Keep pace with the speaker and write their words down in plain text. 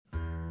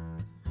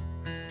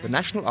the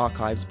National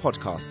Archives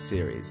podcast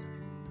series,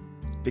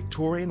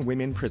 Victorian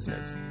Women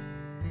Prisoners,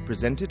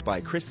 presented by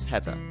Chris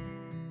Heather.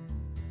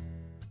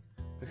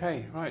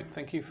 Okay, right,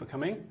 thank you for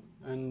coming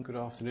and good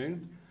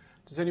afternoon.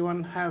 Does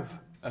anyone have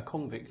a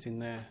convict in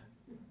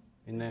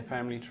their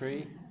family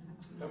tree?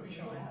 Don't be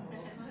shy.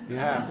 You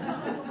have?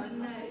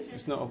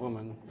 It's not a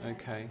woman,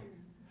 okay.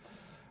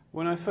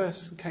 When I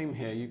first came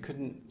here, you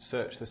couldn't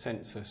search the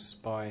census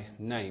by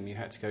name, you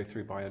had to go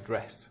through by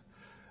address.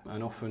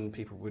 And often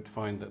people would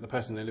find that the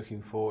person they're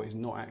looking for is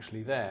not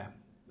actually there,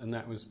 and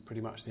that was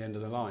pretty much the end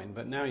of the line.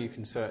 But now you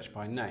can search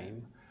by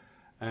name,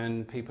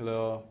 and people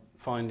are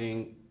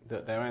finding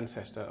that their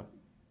ancestor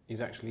is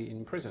actually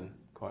in prison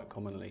quite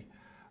commonly,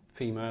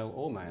 female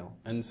or male.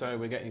 And so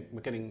we're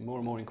getting more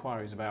and more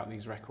inquiries about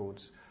these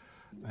records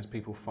as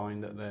people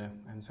find that their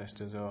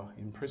ancestors are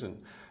in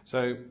prison.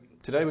 So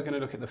today we're going to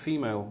look at the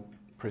female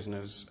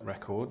prisoners'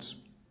 records,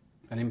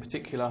 and in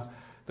particular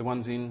the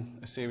ones in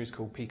a series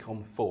called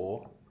PCOM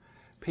 4.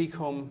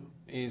 PCOM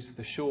is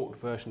the short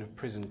version of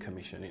Prison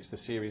Commission. It's the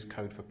series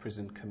code for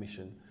Prison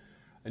Commission,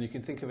 and you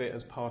can think of it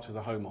as part of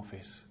the Home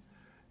Office.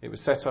 It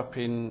was set up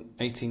in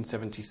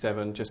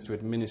 1877 just to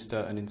administer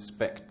and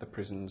inspect the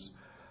prisons,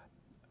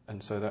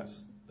 and so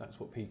that's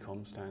what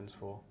PCOM stands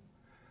for.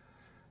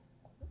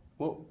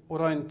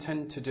 What I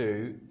intend to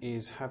do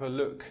is have a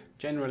look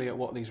generally at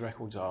what these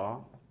records are,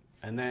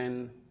 and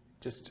then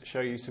just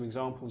show you some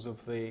examples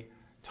of the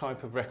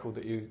type of record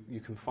that you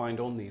can find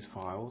on these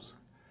files,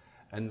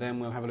 and then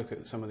we'll have a look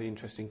at some of the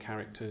interesting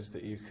characters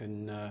that you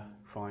can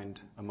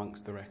find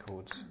amongst the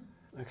records.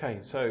 Okay,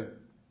 so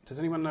does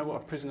anyone know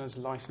what a prisoner's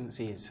licence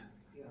is?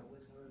 Yeah,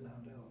 when they're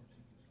allowed out,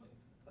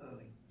 like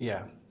early.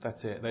 Yeah,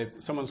 that's it.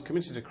 Someone's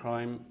committed a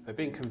crime, they've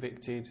been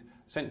convicted,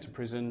 sent to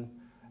prison,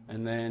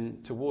 and then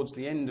towards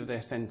the end of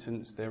their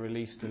sentence they're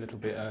released a little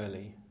bit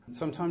early.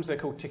 Sometimes they're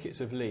called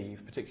tickets of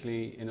leave,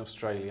 particularly in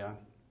Australia.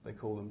 They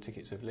call them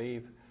tickets of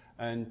leave,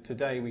 and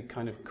today we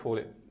kind of call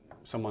it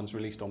someone's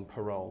released on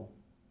parole,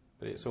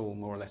 but it's all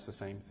more or less the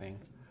same thing.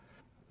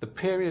 The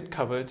period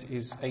covered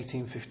is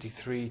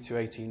 1853 to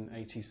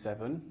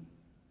 1887,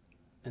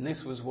 and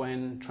this was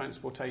when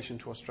transportation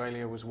to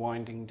Australia was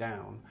winding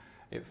down.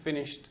 It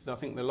finished, I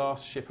think the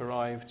last ship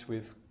arrived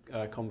with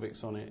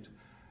convicts on it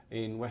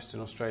in Western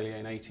Australia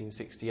in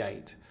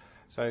 1868.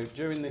 So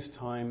during this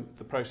time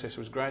the process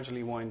was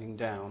gradually winding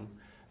down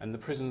and the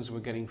prisons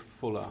were getting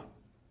fuller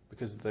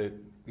because there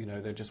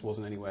just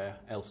wasn't anywhere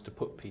else to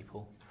put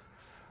people.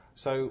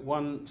 So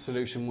one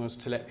solution was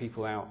to let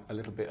people out a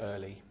little bit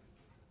early.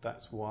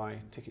 That's why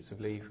tickets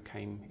of leave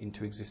came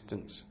into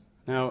existence.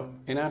 Now,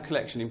 in our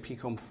collection in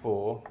PCOM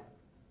 4,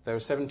 there are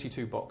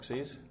 72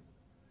 boxes,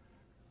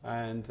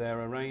 and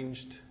they're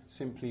arranged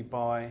simply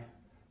by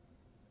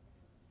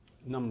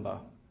number.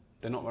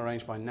 They're not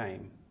arranged by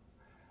name.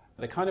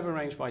 They're kind of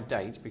arranged by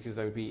date because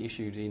they would be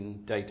issued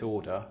in date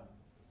order,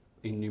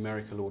 in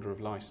numerical order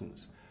of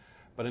licence.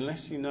 But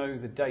unless you know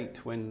the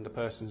date when the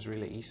person's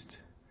released,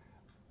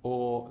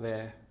 or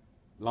their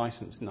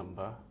licence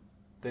number,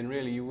 then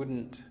really you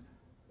wouldn't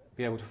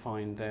be able to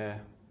find their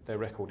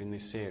record in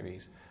this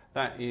series.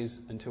 That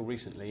is until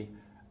recently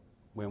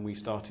when we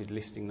started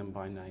listing them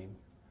by name.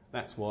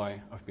 That's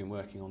why I've been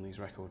working on these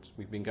records.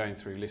 We've been going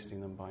through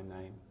listing them by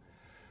name.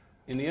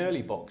 In the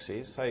early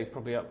boxes, say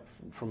probably up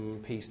from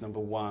piece number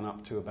 1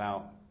 up to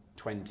about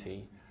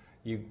 20,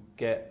 you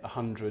get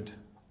 100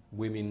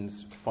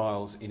 women's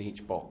files in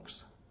each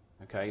box.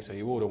 Okay, so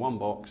you order one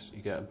box,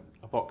 you get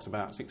a box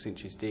about 6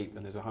 inches deep,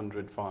 and there's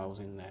 100 files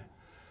in there.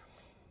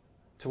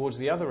 Towards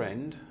the other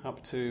end,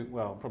 up to,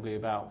 probably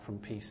about from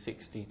piece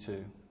 60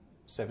 to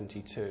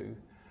 72,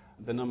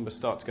 the numbers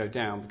start to go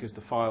down because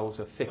the files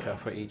are thicker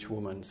for each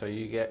woman, so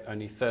you get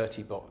only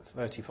 30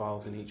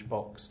 files in each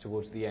box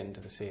towards the end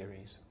of the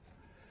series.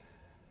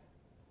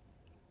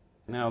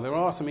 Now, there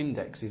are some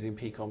indexes in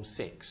PCOM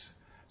 6,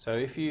 so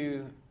if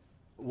you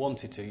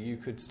wanted to, you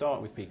could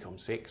start with PCOM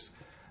 6,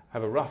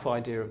 have a rough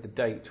idea of the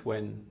date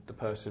when the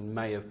person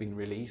may have been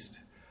released,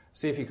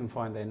 see if you can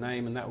find their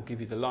name, and that will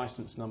give you the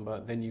licence number.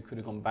 Then you could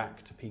have gone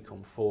back to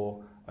PCOM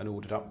 4 and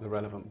ordered up the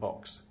relevant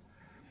box.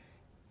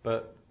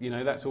 But,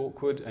 that's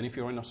awkward, and if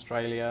you're in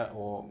Australia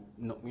or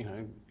not,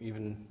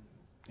 even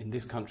in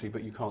this country,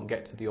 but you can't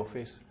get to the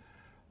office,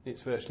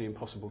 it's virtually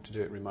impossible to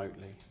do it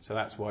remotely. So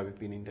that's why we've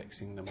been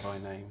indexing them by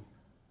name.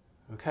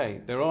 Okay,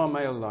 there are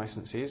male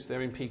licences.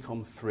 They're in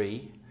PCOM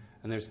 3,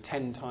 and there's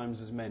 10 times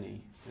as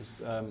many.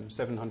 There's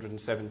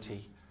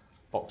 770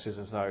 boxes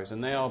of those,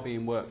 and they are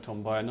being worked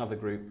on by another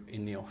group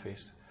in the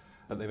office,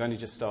 but they've only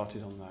just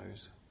started on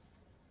those.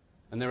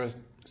 And there are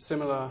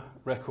similar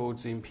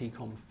records in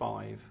PCOM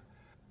 5.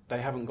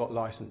 They haven't got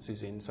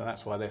licences in, so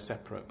that's why they're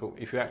separate. But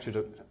if you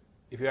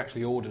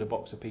actually ordered a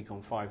box of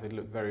PCOM 5, they'd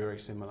look very, very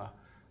similar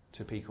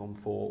to PCOM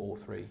 4 or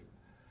 3,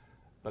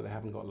 but they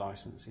haven't got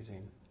licences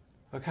in.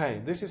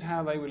 Okay, this is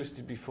how they were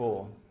listed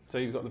before. So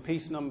you've got the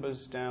piece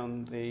numbers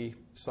down the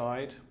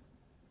side,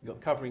 you've got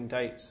the covering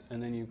dates,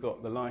 and then you've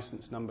got the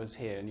licence numbers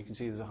here, and you can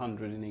see there's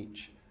 100 in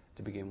each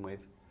to begin with,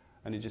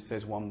 and it just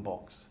says one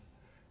box.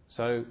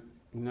 So,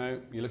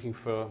 you're looking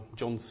for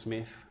John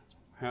Smith,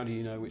 How do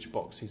you know which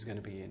box he's going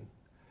to be in?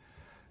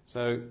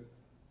 So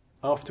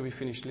after we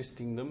finish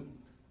listing them,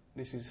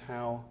 this is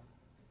how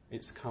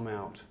it's come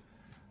out.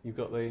 You've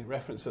got the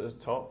reference at the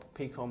top,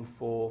 PCOM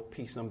for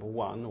piece number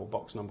 1, or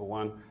box number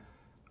 1,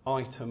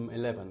 item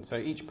 11. So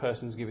each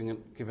person's given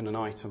an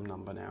item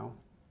number now.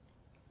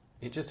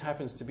 It just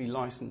happens to be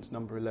license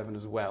number 11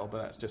 as well,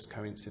 but that's just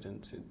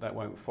coincidence. That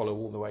won't follow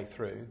all the way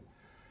through.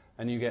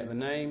 And you get the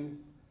name,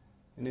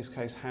 in this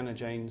case Hannah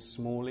Jane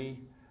Smalley.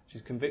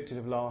 She's convicted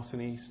of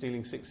larceny,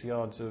 stealing 6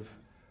 yards of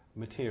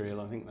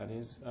material, I think that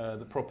is,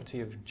 the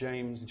property of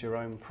James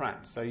Jerome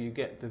Pratt. So you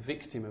get the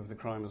victim of the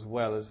crime as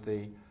well as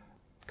the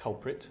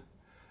culprit.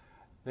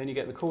 Then you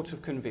get the court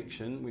of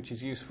conviction, which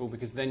is useful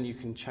because then you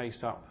can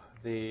chase up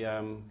the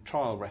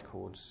trial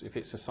records. If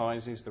it's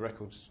assizes, the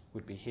records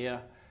would be here.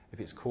 If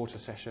it's quarter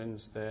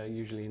sessions, they're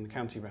usually in the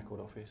county record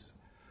office.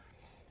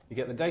 You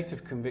get the date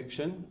of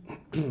conviction,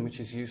 which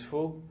is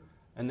useful,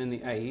 and then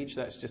the age.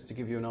 That's just to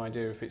give you an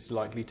idea if it's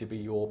likely to be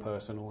your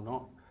person or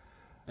not.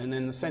 And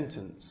then the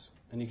sentence.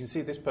 And you can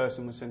see this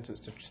person was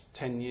sentenced to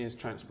 10 years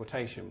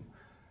transportation.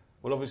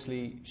 Well,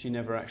 obviously, she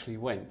never actually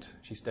went.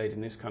 She stayed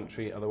in this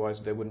country,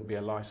 otherwise there wouldn't be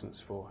a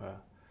license for her.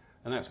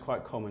 And that's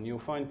quite common. You'll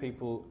find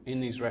people in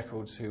these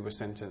records who were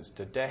sentenced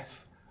to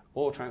death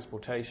or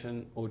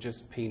transportation or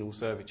just penal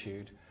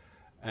servitude.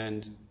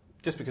 And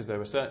just because they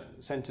were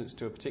sentenced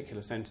to a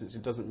particular sentence,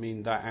 it doesn't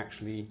mean that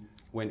actually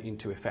went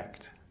into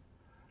effect.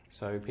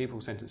 So people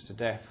sentenced to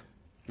death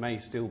may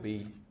still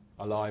be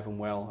alive and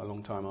well a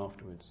long time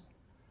afterwards.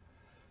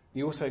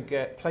 You also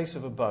get place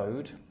of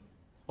abode,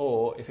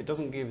 or if it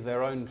doesn't give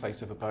their own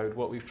place of abode,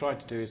 what we've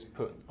tried to do is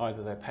put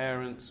either their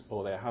parents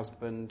or their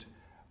husband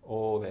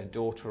or their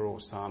daughter or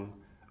son,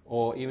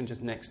 or even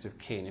just next of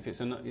kin.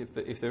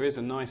 If there is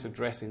a nice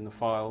address in the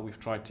file, we've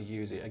tried to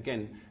use it,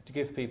 again, to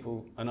give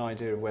people an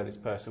idea of where this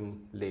person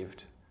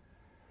lived.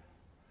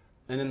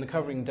 And then the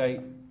covering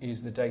date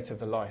is the date of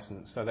the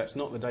licence. So that's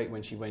not the date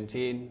when she went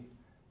in,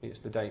 it's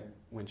the date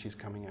when she's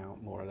coming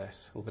out, more or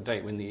less, or the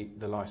date when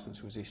the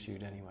licence was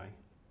issued anyway.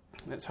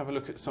 Let's have a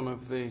look at some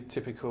of the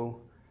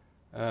typical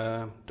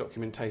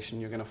documentation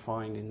you're going to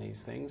find in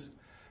these things.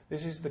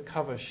 This is the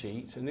cover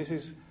sheet, and this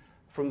is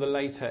from the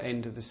later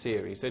end of the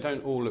series. They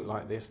don't all look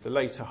like this. The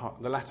latter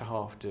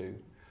half do.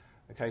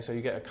 Okay, so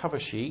you get a cover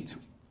sheet,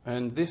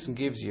 and this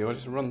gives you, I'll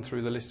just run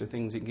through the list of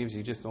things it gives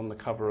you just on the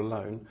cover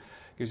alone.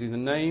 It gives you the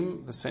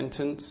name, the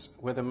sentence,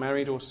 whether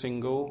married or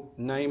single,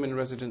 name and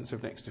residence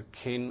of next of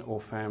kin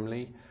or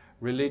family,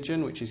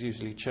 religion, which is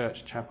usually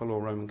church, chapel or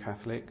Roman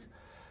Catholic,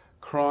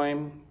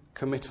 crime,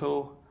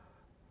 committal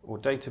or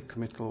date of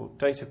committal,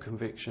 date of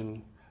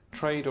conviction,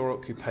 trade or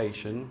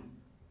occupation,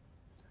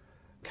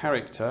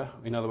 character,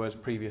 in other words,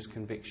 previous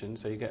conviction.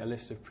 So you get a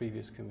list of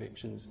previous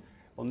convictions.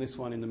 On this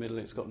one in the middle,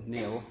 it's got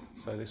nil,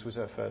 so this was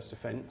her first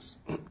offence.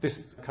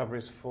 This cover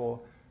is for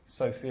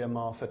Sophia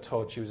Martha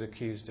Todd. She was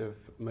accused of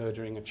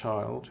murdering a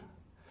child.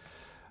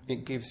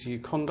 It gives you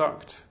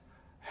conduct,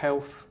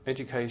 health,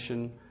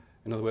 education,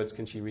 in other words,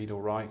 can she read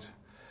or write,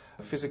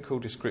 physical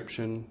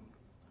description,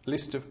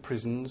 list of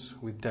prisons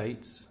with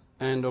dates,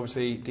 and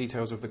obviously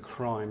details of the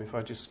crime. If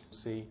I just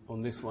see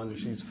on this one,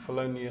 she's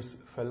feloniously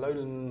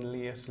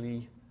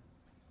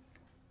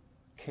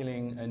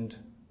killing and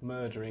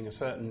murdering a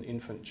certain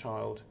infant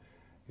child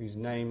whose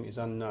name is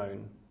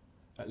unknown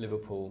at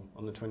Liverpool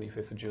on the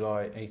 25th of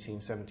July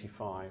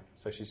 1875.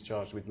 So she's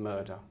charged with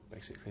murder,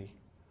 basically.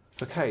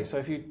 Okay, so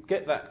if you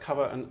get that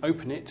cover and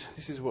open it,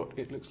 this is what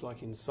it looks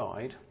like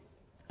inside.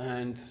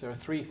 And there are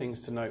 3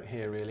 things to note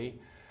here, really.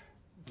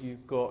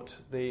 You've got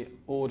the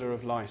order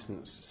of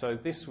licence. So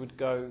this would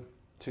go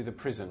to the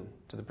prison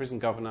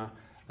governor,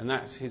 and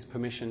that's his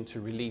permission to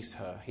release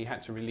her. He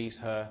had to release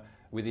her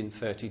within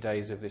 30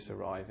 days of this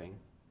arriving.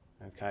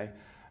 Okay,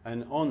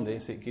 and on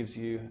this it gives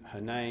you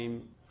her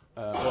name,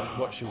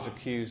 what she was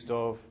accused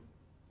of,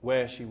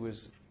 where she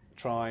was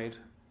tried,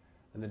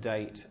 and the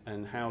date,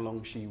 and how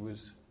long she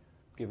was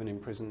given in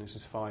prison. This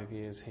is 5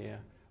 years here.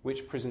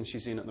 Which prison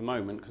she's in at the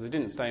moment, because they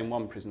didn't stay in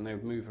one prison, they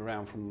would move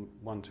around from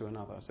one to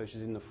another. So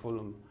she's in the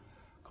Fulham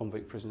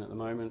convict prison at the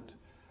moment,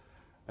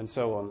 and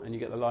so on. And you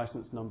get the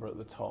licence number at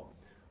the top.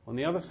 On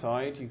the other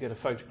side, you get a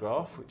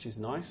photograph, which is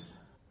nice.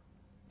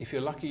 If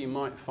you're lucky, you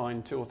might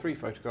find 2 or 3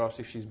 photographs.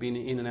 If she's been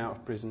in and out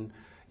of prison,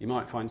 you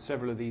might find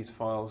several of these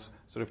files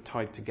sort of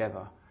tied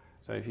together.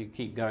 So if you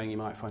keep going, you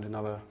might find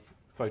another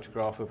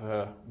photograph of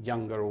her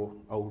younger or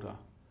older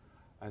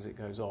as it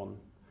goes on.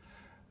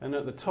 And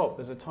at the top,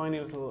 there's a tiny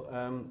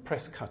little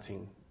press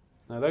cutting.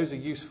 Now, those are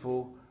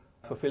useful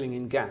for filling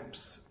in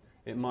gaps.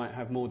 It might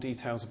have more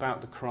details about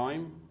the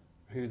crime,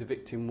 who the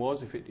victim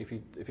was, if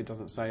it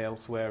doesn't say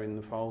elsewhere in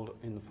the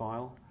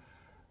file,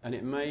 and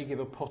it may give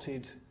a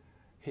potted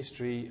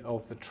history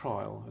of the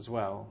trial as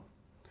well.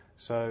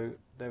 So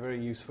they're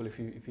very useful if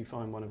you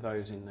find one of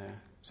those in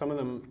there. Some of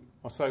them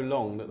are so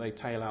long that they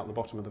tail out the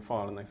bottom of the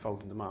file and they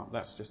folded them up.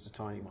 That's just a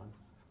tiny one.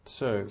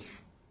 So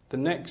the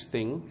next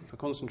thing, to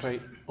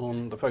concentrate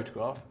on the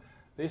photograph,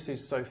 this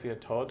is Sophia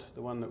Todd,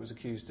 the one that was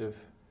accused of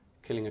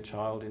killing a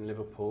child in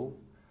Liverpool.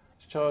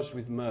 She's charged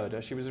with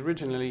murder. She was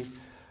originally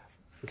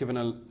given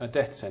a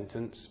death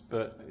sentence,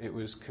 but it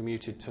was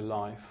commuted to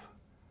life.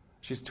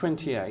 She's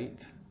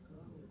 28.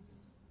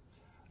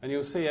 And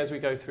you'll see as we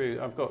go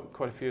through, I've got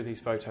quite a few of these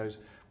photos.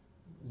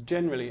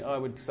 Generally, I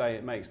would say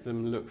it makes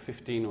them look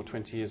 15 or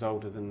 20 years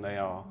older than they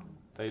are.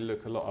 They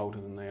look a lot older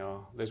than they are.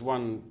 There's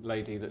one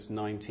lady that's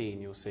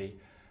 19, you'll see,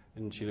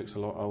 and she looks a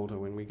lot older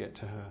when we get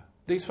to her.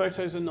 These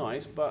photos are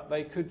nice, but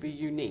they could be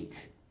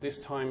unique. This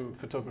time,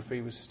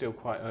 photography was still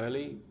quite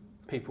early.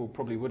 People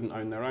probably wouldn't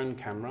own their own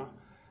camera,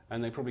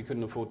 and they probably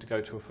couldn't afford to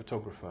go to a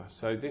photographer.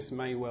 So this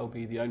may well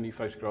be the only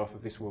photograph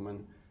of this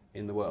woman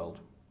in the world,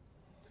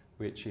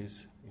 which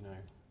is,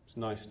 it's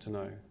nice to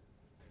know.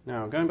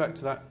 Now, going back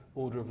to that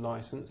order of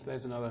licence,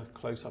 there's another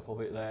close-up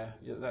of it there.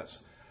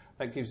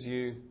 That gives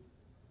you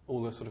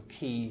all the sort of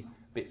key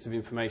bits of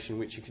information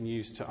which you can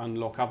use to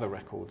unlock other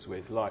records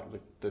with, like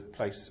the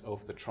place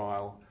of the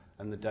trial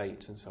and the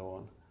date and so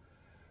on.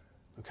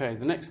 Okay,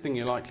 the next thing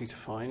you're likely to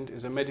find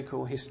is a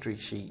medical history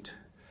sheet.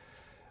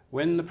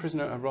 When the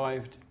prisoner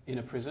arrived in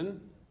a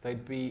prison,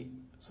 they'd be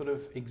sort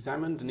of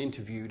examined and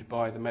interviewed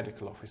by the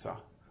medical officer.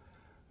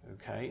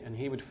 Okay, and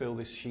he would fill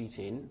this sheet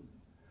in.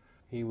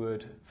 He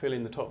would fill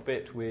in the top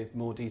bit with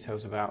more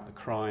details about the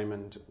crime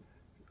and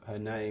her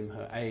name,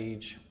 her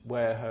age,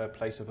 where her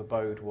place of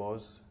abode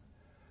was.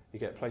 You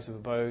get place of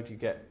abode, you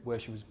get where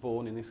she was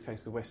born, in this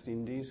case the West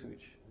Indies,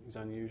 which is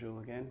unusual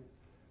again.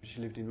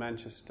 She lived in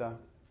Manchester.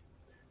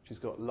 She's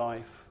got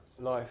life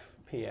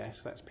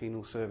PS, that's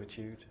penal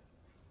servitude.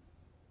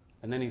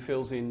 And then he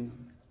fills in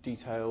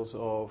details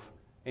of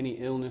any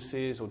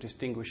illnesses or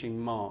distinguishing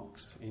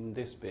marks in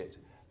this bit.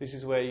 This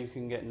is where you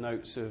can get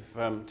notes of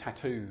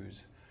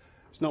tattoos.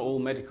 It's not all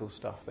medical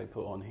stuff they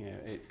put on here.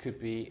 It could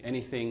be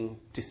anything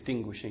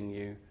distinguishing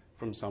you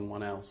from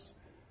someone else.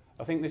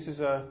 I think this is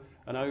an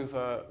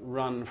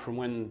overrun from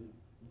when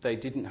they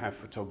didn't have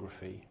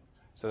photography.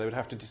 So they would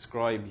have to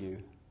describe you,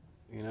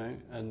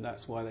 and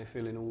that's why they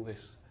fill in all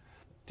this.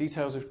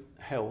 Details of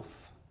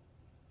health,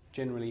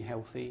 generally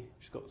healthy.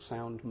 She's got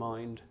sound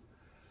mind,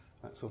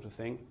 that sort of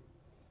thing.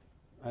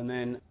 And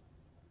then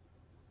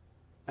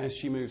as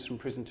she moves from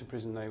prison to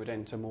prison, they would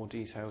enter more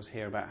details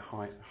here about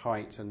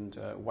height and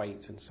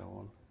weight and so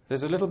on.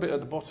 There's a little bit at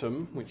the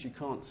bottom, which you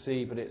can't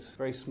see, but it's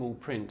very small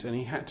print, and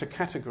he had to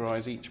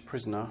categorise each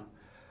prisoner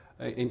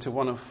into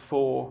one of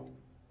four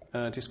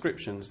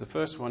descriptions. The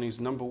first one is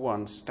number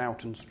 1,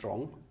 stout and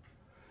strong.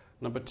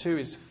 Number 2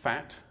 is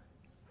fat.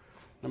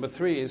 Number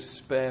 3 is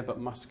spare but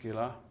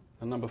muscular.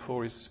 And number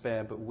 4 is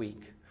spare but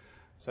weak.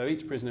 So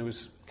each prisoner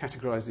was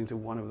categorised into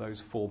one of those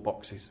 4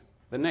 boxes.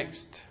 The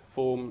next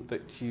form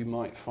that you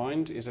might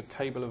find is a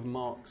table of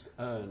marks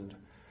earned.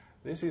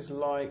 This is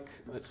like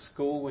at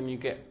school when you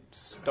get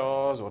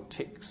stars or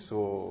ticks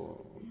or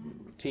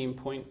team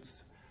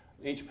points.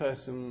 Each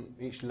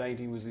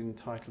lady was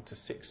entitled to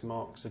 6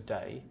 marks a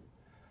day,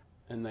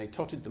 and they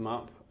totted them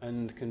up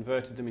and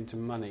converted them into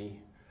money.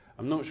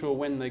 I'm not sure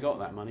when they got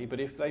that money, but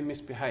if they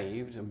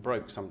misbehaved and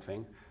broke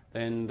something,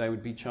 then they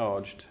would be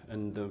charged,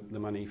 and the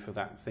money for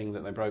that thing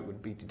that they broke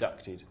would be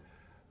deducted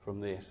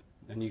from this.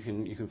 And you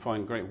can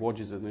find great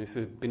wadges of them. If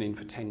they've been in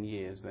for 10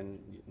 years, then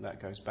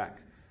that goes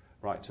back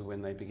right to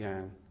when they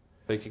began.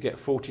 They could get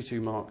 42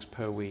 marks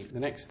per week. The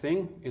next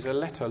thing is a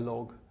letter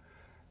log.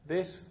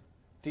 This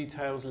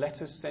details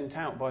letters sent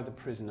out by the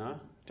prisoner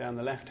down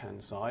the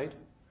left-hand side.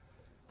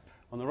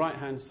 On the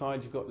right-hand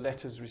side, you've got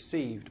letters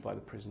received by the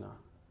prisoner.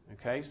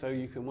 Okay, so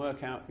you can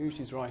work out who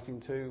she's writing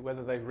to,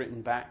 whether they've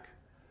written back,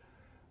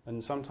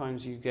 and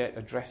sometimes you get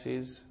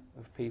addresses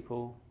of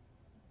people,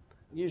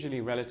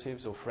 usually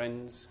relatives or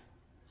friends.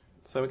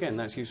 So again,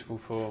 that's useful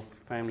for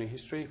family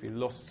history. If you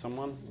lost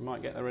someone, you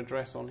might get their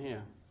address on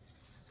here.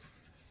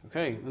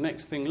 Okay, the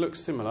next thing looks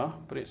similar,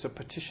 but it's a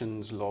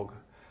petitions log.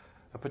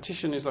 A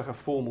petition is like a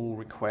formal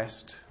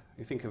request.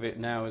 You think of it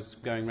now as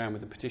going around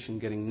with a petition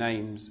getting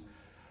names,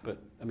 but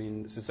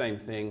it's the same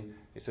thing.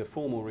 It's a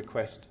formal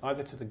request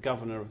either to the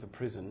governor of the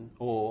prison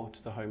or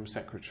to the Home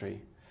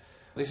Secretary.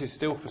 This is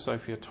still for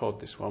Sophia Todd,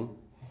 this one.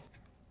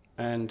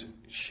 And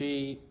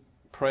she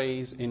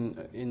prays in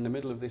the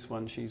middle of this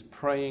one, she's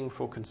praying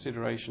for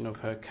consideration of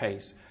her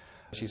case.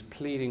 She's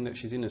pleading that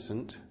she's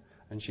innocent,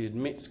 and she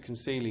admits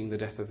concealing the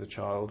death of the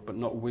child, but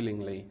not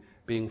willingly,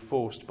 being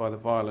forced by the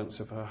violence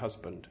of her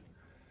husband.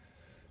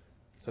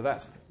 So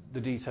that's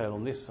the detail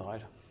on this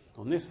side.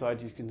 On this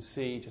side, you can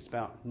see just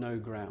about no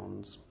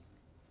grounds.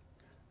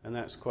 And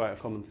that's quite a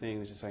common thing.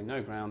 They just say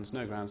no grounds,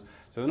 no grounds.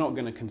 So they're not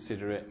going to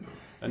consider it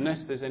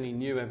unless there's any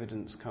new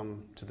evidence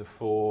come to the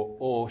fore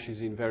or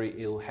she's in very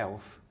ill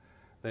health.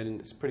 Then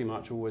it's pretty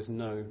much always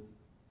no,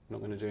 not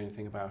going to do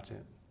anything about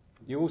it.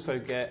 You also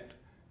get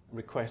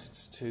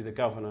requests to the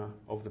governor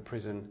of the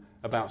prison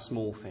about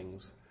small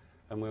things,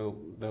 and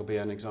there'll be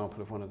an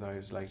example of one of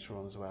those later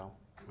on as well.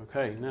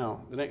 Okay,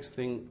 now the next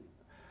thing,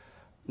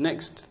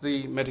 next to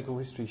the medical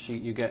history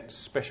sheet you get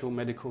special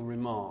medical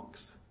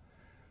remarks.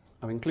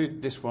 I've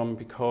included this one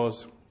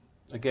because,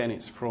 again,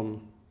 it's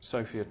from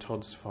Sophia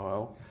Todd's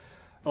file.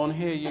 On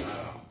here,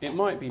 it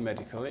might be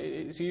medical.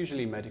 It's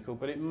usually medical,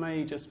 but it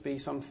may just be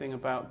something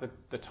about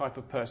the type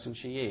of person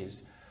she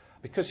is.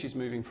 Because she's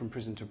moving from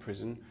prison to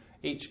prison,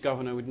 each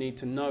governor would need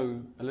to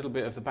know a little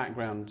bit of the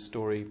background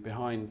story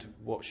behind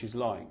what she's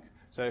like.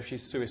 So if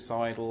she's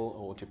suicidal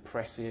or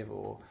depressive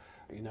or,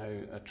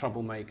 a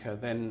troublemaker,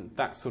 then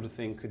that sort of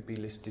thing could be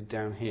listed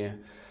down here.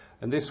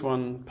 And this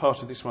one,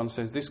 part of this one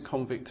says, this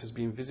convict has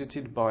been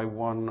visited by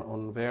one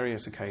on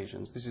various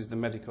occasions. This is the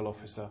medical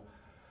officer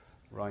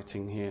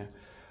writing here.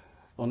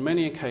 On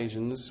many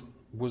occasions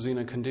was in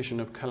a condition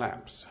of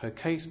collapse. Her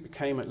case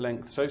became at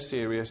length so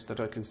serious that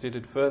I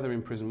considered further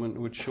imprisonment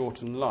would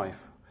shorten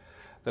life,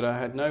 that I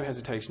had no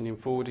hesitation in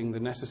forwarding the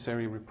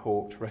necessary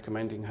report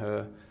recommending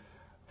her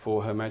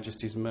for Her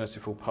Majesty's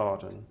merciful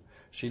pardon.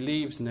 She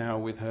leaves now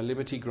with her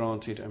liberty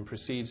granted and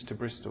proceeds to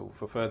Bristol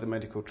for further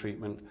medical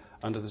treatment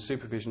under the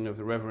supervision of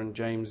the Reverend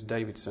James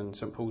Davidson,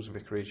 St Paul's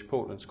Vicarage,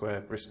 Portland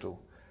Square, Bristol,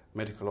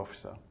 medical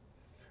officer.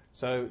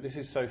 So this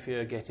is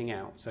Sophia getting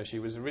out. So she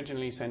was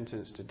originally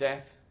sentenced to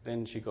death,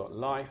 then she got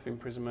life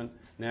imprisonment,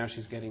 now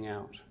she's getting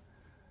out.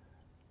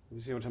 You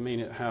see what I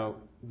mean? How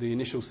the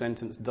initial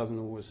sentence doesn't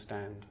always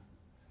stand.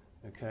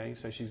 Okay,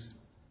 so she's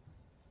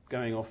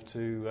going off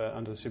to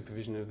under the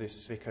supervision of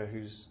this vicar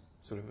who's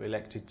sort of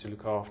elected to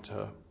look after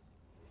her.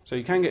 So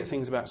you can get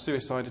things about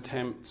suicide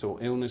attempts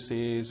or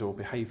illnesses or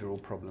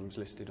behavioural problems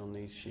listed on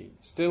these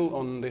sheets. Still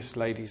on this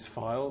lady's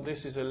file,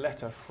 this is a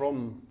letter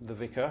from the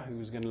vicar who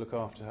was going to look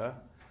after her.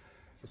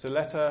 It's a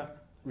letter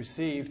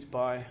received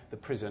by the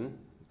prison.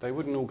 They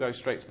wouldn't all go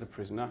straight to the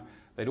prisoner.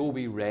 They'd all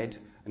be read,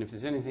 and if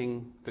there's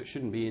anything that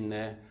shouldn't be in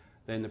there,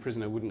 then the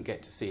prisoner wouldn't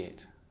get to see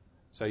it.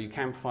 So you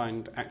can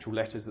find actual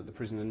letters that the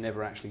prisoner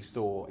never actually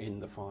saw in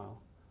the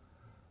file.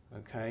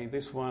 Okay,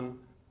 this one,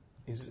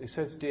 it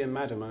says, Dear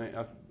Madam.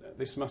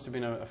 This must have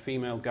been a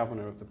female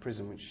governor of the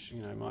prison, which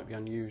might be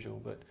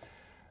unusual. But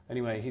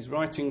anyway, he's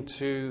writing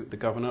to the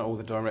governor or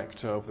the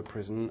director of the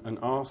prison and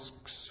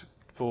asks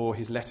for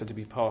his letter to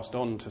be passed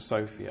on to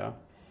Sophia.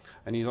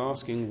 And he's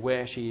asking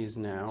where she is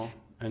now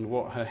and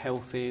what her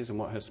health is and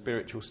what her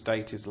spiritual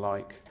state is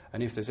like,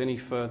 and if there's any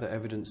further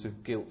evidence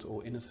of guilt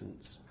or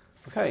innocence.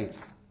 Okay,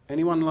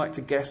 anyone like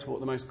to guess what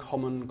the most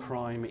common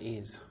crime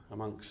is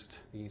amongst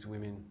these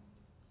women?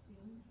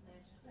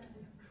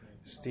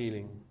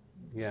 Stealing,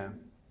 yeah.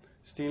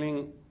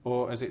 Stealing,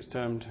 or as it's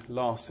termed,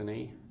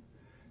 larceny.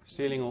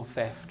 Stealing or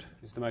theft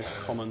is the most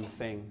common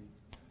thing.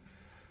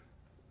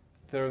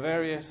 There are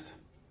various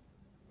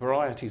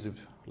varieties of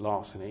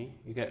larceny.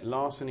 You get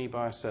larceny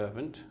by a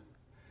servant,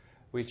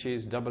 which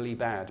is doubly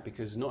bad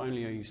because not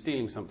only are you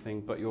stealing something,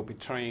 but you're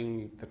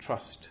betraying the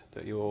trust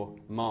that your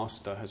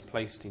master has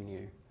placed in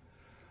you.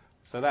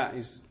 So that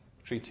is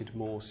treated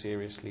more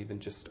seriously than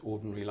just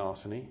ordinary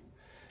larceny.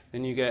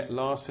 Then you get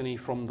larceny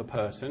from the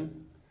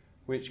person,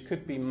 which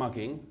could be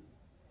mugging,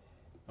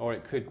 or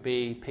it could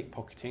be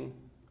pickpocketing.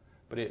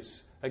 But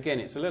it's a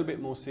little bit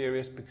more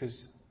serious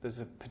because there's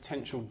a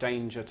potential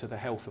danger to the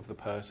health of the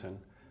person,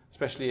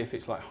 especially if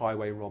it's like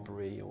highway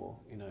robbery or,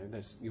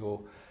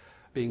 you're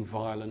being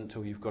violent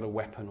or you've got a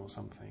weapon or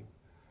something.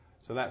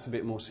 So that's a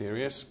bit more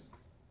serious.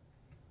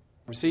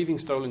 Receiving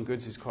stolen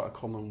goods is quite a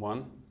common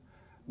one.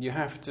 You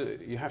have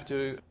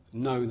to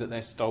know that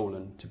they're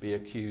stolen to be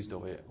accused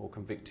of it or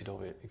convicted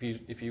of it.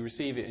 If you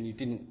receive it and you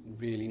didn't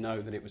really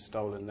know that it was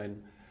stolen,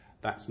 then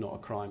that's not a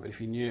crime. But if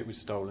you knew it was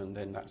stolen,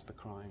 then that's the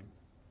crime.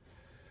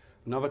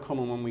 Another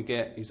common one we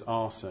get is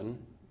arson.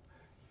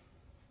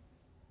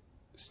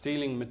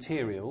 Stealing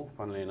material,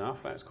 funnily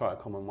enough, that's quite a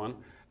common one.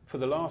 For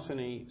the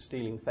larceny,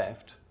 stealing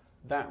theft,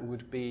 that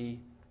would be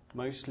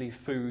mostly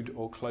food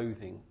or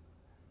clothing.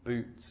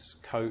 Boots,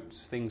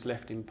 coats, things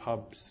left in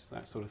pubs,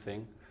 that sort of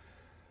thing.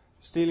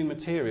 Stealing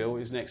material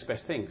is the next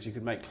best thing because you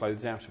could make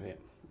clothes out of it.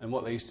 And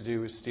what they used to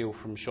do was steal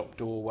from shop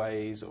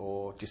doorways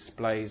or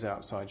displays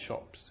outside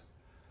shops.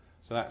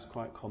 So that's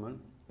quite common.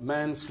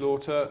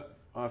 Manslaughter,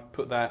 I've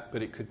put that,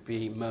 but it could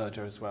be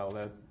murder as well.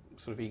 They're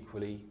sort of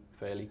equally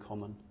fairly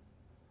common.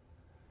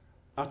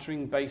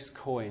 Uttering base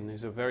coin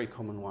is a very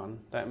common one.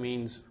 That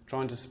means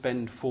trying to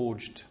spend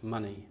forged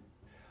money.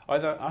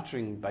 Either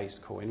uttering base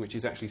coin, which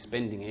is actually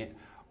spending it,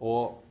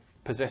 or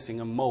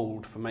possessing a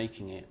mould for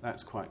making it.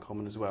 That's quite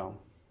common as well.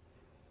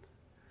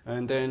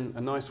 And then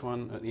a nice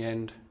one at the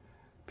end,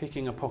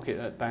 picking a pocket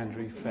at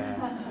Banbury Fair.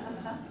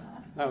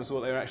 That was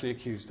what they were actually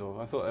accused of.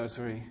 I thought that was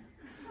very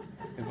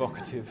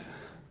evocative.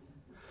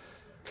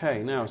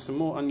 Okay, now some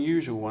more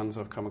unusual ones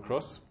I've come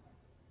across.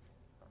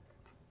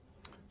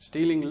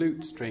 Stealing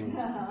lute strings.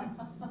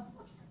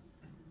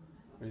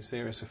 Very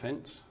serious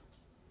offence.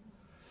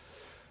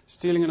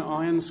 Stealing an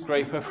iron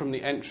scraper from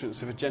the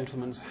entrance of a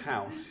gentleman's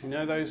house. You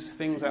know those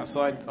things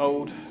outside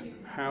old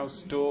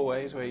house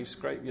doorways where you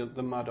scrape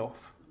the mud off?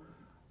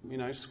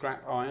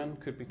 Scrap iron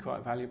could be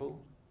quite valuable.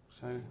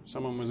 So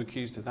someone was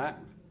accused of that.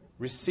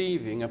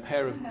 Receiving a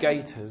pair of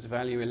gaiters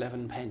value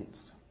 11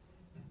 pence.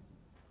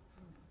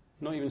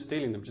 Not even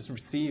stealing them, just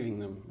receiving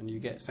them, and you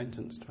get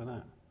sentenced for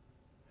that.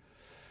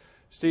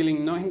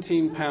 Stealing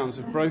 19 pounds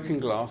of broken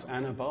glass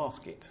and a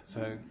basket.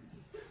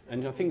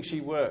 And I think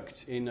she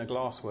worked in a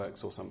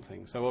glassworks or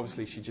something. So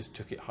obviously she just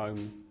took it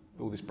home,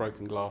 all this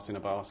broken glass in a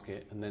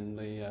basket, and then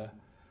the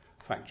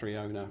factory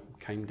owner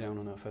came down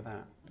on her for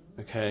that.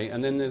 Okay,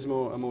 and then there's a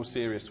more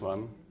serious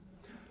one.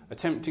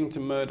 Attempting to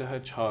murder her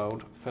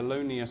child,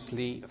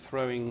 feloniously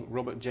throwing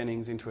Robert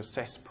Jennings into a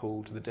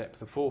cesspool to the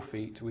depth of 4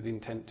 feet with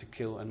intent to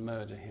kill and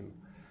murder him.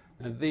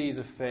 Now, these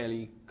are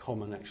fairly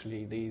common,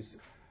 actually. These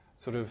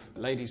sort of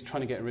ladies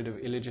trying to get rid of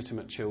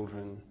illegitimate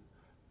children.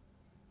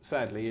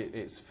 Sadly,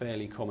 it's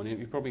fairly common.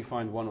 You probably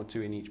find 1 or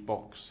 2 in each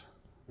box,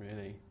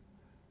 really.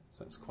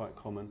 So that's quite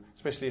common,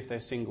 especially if they're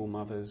single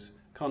mothers,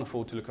 can't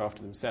afford to look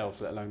after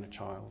themselves, let alone a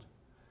child.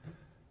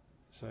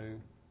 So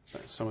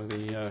that's some of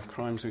the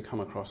crimes we come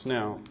across.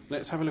 Now,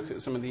 let's have a look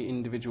at some of the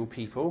individual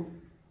people.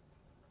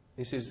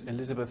 This is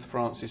Elizabeth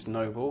Frances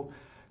Noble.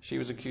 She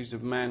was accused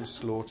of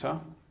manslaughter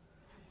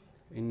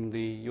in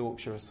the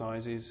Yorkshire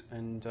Assizes,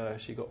 and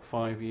she got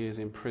 5 years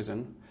in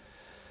prison.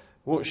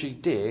 What she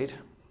did,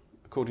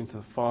 according to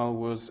the file,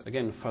 was,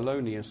 again,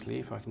 feloniously,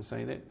 if I can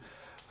say that,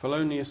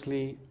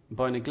 feloniously,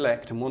 by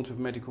neglect and want of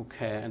medical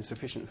care and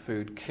sufficient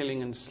food,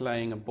 killing and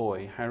slaying a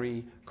boy,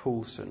 Harry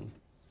Coulson,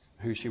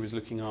 who she was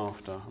looking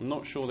after. I'm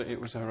not sure that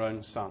it was her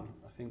own son.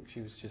 I think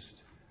she was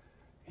just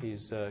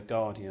his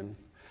guardian.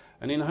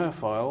 And in her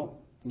file,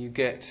 you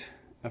get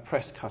a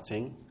press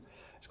cutting.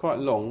 It's quite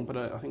long, but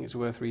I think it's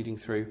worth reading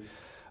through.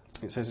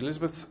 It says,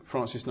 Elizabeth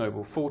Frances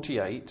Noble,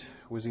 48,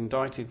 was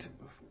indicted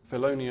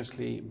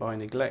feloniously by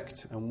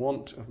neglect and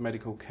want of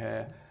medical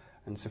care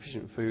and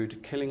sufficient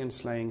food, killing and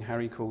slaying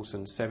Harry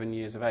Coulson, 7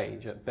 years of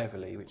age, at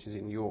Beverley, which is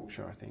in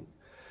Yorkshire, I think.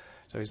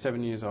 So he's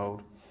 7 years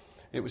old.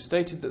 It was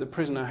stated that the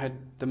prisoner had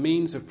the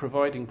means of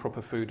providing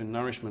proper food and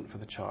nourishment for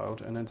the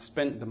child and had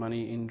spent the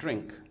money in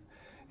drink.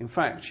 In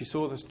fact, she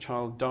saw this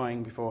child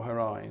dying before her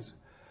eyes.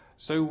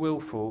 So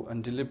willful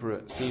and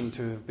deliberate seemed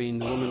to have been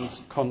the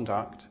woman's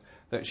conduct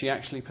that she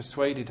actually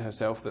persuaded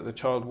herself that the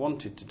child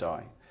wanted to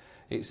die.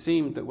 It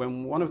seemed that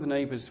when one of the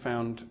neighbours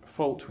found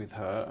fault with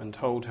her and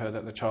told her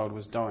that the child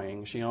was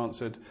dying, she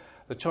answered,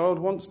 "The child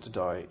wants to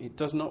die. It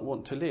does not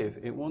want to live.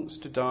 It wants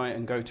to die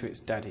and go to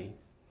its daddy."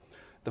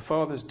 The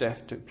father's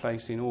death took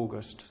place in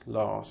August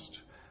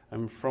last,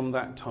 and from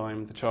that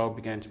time the child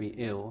began to be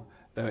ill,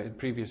 though it had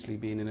previously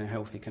been in a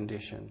healthy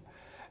condition.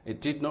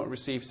 It did not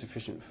receive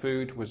sufficient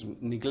food, was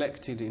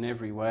neglected in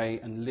every way,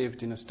 and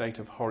lived in a state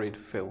of horrid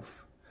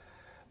filth.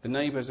 The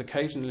neighbours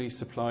occasionally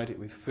supplied it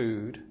with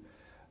food,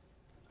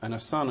 and a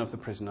son of the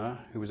prisoner,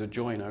 who was a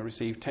joiner,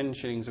 received 10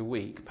 shillings a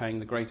week, paying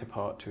the greater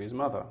part to his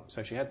mother.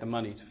 So she had the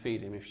money to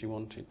feed him if she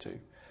wanted to.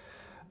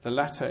 The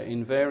latter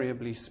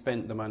invariably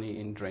spent the money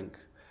in drink.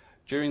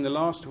 During the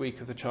last week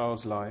of the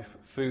child's life,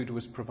 food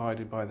was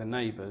provided by the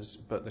neighbours,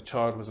 but the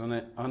child was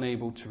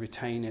unable to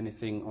retain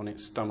anything on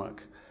its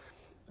stomach,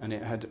 and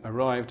it had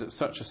arrived at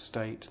such a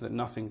state that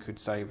nothing could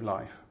save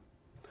life.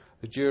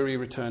 The jury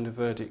returned a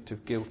verdict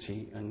of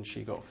guilty, and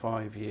she got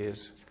 5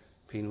 years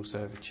penal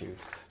servitude.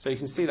 So you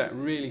can see that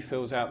really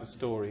fills out the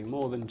story,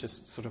 more than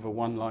just sort of a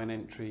one-line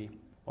entry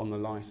on the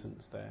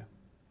licence there.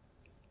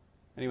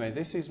 Anyway,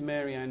 this is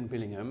Mary Ann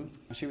Billingham.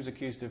 She was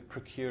accused of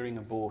procuring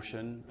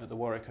abortion at the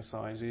Warwick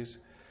Assizes.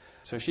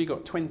 So she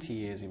got 20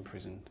 years in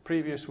prison. The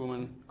previous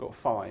woman got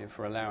 5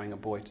 for allowing a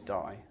boy to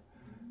die.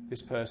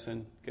 This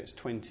person gets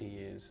 20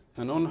 years.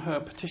 And on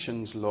her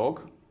petitions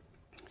log,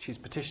 she's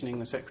petitioning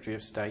the Secretary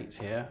of State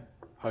here,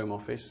 Home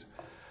Office,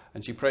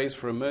 and she prays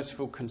for a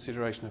merciful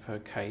consideration of her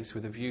case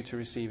with a view to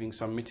receiving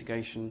some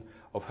mitigation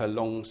of her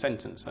long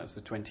sentence, that's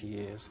the 20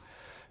 years.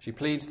 She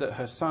pleads that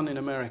her son in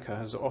America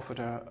has offered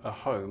her a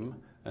home,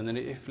 and that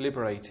if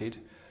liberated,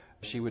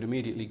 she would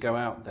immediately go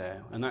out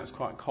there. And that's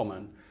quite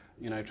common.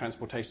 You know,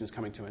 transportation is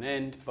coming to an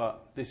end,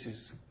 but this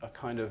is a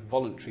kind of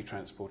voluntary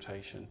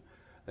transportation.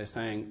 They're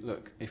saying,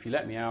 look, if you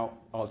let me out,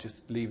 I'll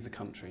just leave the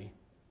country.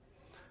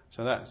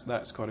 So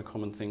that's quite a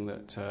common thing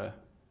that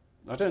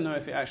I don't know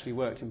if it actually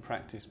worked in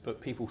practice,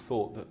 but people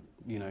thought that,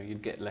 you know,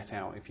 you'd get let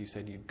out if you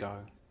said you'd go.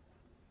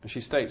 And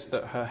she states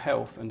that her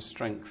health and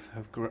strength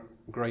have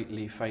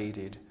greatly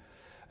faded.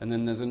 And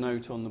then there's a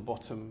note on the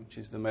bottom, which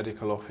is the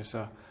medical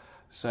officer,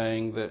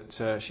 saying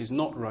that she's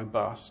not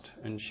robust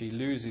and she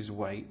loses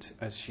weight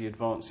as she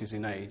advances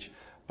in age,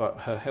 but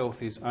her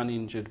health is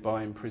uninjured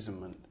by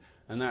imprisonment.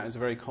 And that is a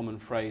very common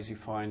phrase you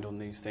find on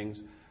these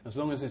things. As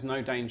long as there's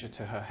no danger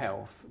to her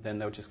health, then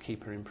they'll just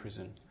keep her in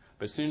prison.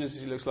 But as soon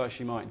as it looks like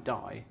she might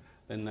die,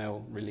 then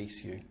they'll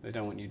release you. They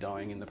don't want you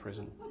dying in the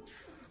prison.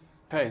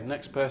 Okay,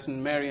 next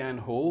person, Mary Ann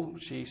Hall.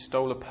 She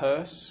stole a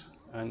purse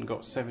and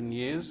got 7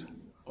 years.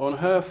 On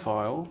her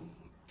file,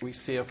 we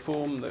see a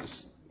form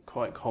that's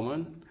quite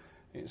common.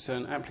 It's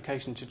an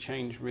application to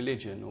change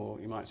religion, or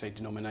you might say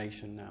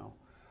denomination now.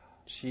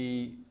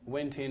 She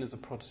went in as a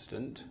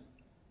Protestant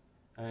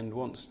and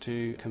wants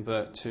to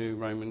convert to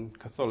Roman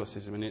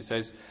Catholicism. And it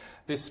says,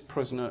 this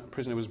prisoner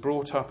was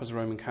brought up as a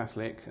Roman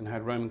Catholic and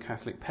had Roman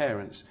Catholic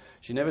parents.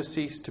 She never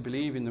ceased to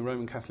believe in the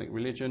Roman Catholic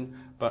religion,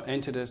 but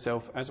entered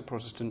herself as a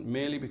Protestant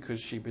merely because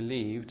she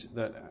believed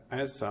that,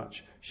 as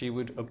such, she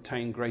would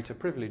obtain greater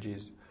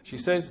privileges. She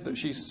says that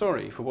she's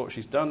sorry for what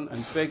she's done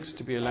and begs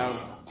to be allowed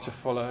to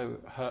follow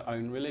her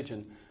own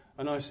religion.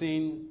 And I've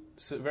seen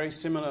very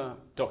similar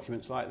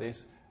documents like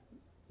this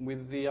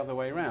with the other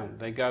way around.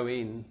 They go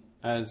in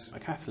as a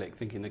Catholic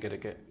thinking they're going to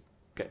get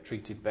get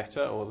treated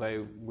better, or they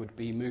would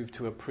be moved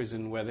to a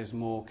prison where there's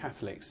more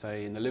Catholics,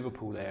 say in the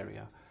Liverpool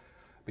area,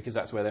 because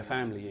that's where their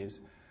family is.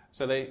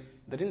 So they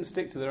didn't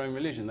stick to their own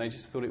religion. They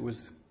just thought it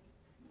was,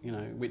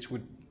 which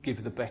would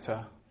give the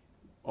better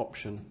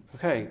option.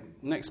 Okay,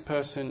 next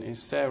person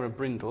is Sarah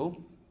Brindle,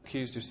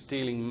 accused of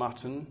stealing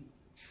mutton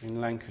in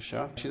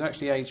Lancashire. She's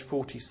actually aged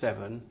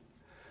 47.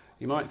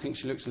 You might think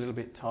she looks a little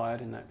bit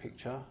tired in that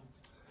picture.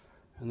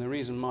 And the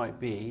reason might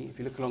be, if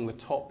you look along the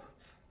top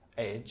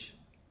edge,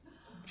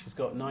 she's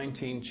got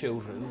 19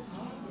 children,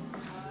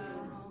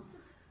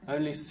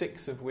 only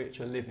 6 of which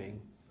are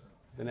living.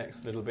 The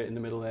next little bit in the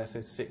middle there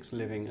says 6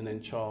 living and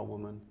then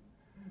charwoman.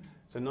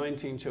 So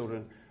 19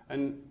 children.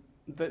 And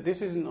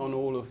this isn't on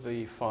all of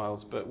the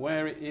files, but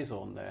where it is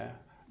on there,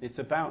 it's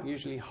about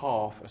usually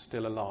half are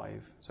still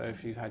alive. So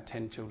if you've had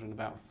 10 children,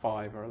 about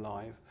 5 are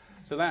alive.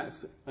 So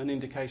that's an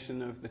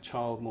indication of the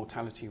child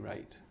mortality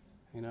rate.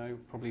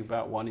 Probably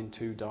about 1 in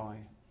 2 die.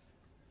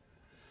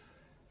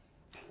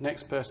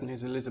 Next person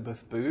is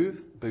Elizabeth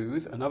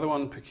Booth, another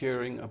one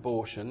procuring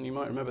abortion. You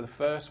might remember the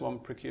first one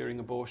procuring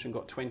abortion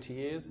got 20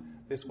 years.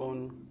 This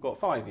one got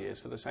 5 years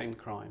for the same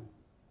crime.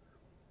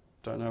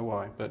 Don't know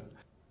why, but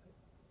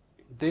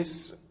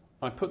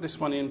I put this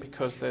one in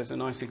because there's a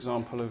nice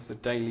example of the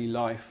daily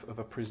life of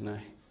a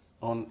prisoner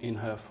in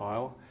her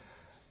file.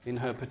 In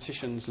her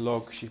petitions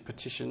log, she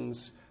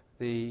petitions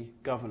the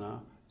governor,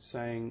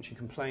 saying she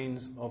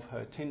complains of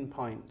her tin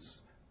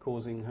pints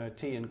causing her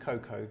tea and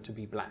cocoa to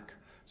be black.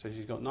 So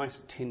she's got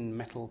nice tin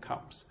metal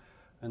cups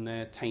and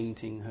they're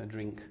tainting her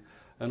drink.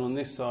 And on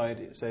this side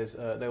it says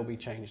they'll be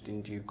changed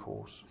in due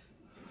course.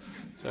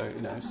 So,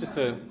 it's just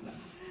a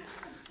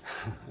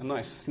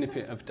nice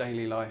snippet of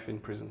daily life in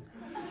prison.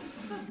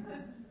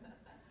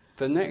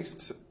 The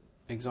next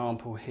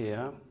example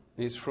here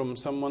is from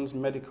someone's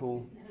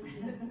medical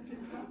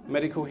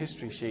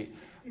history sheet.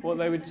 What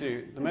they would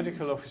do, the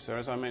medical officer,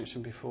 as I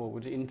mentioned before,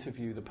 would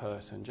interview the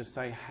person, just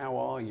say, how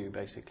are you,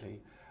 basically?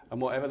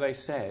 And whatever they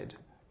said,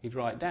 he'd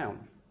write down.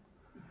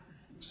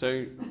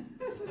 So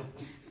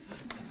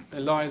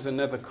Eliza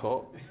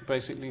Nethercott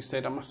basically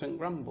said, I mustn't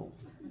grumble.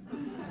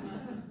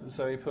 And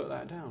so he put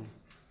that down.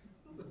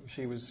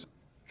 She was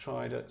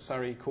tried at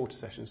Surrey Quarter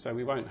Sessions, so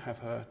we won't have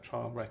her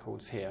trial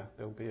records here.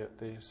 They'll be at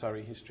the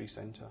Surrey History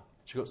Centre.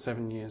 She got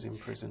 7 years in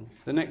prison.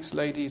 The next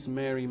lady's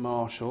Mary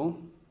Marshall,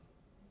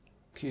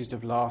 accused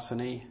of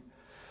larceny,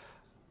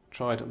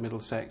 tried at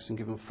Middlesex and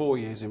given 4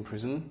 years in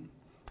prison,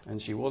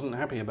 and she wasn't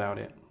happy about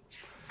it.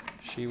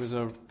 She was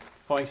a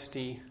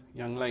feisty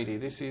young lady.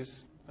 This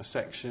is a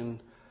section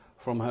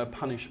from her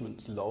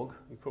punishments log.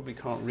 You probably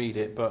can't read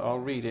it, but I'll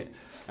read it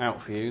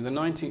out for you. The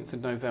 19th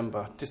of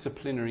November,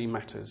 disciplinary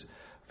matters.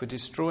 For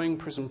destroying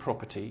prison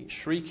property,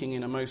 shrieking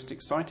in a most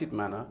excited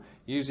manner,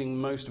 using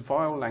most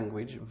vile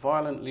language,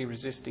 violently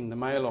resisting the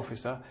male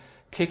officer,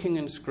 kicking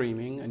and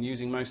screaming and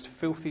using most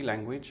filthy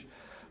language,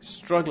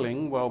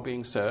 struggling while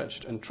being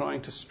searched and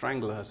trying to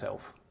strangle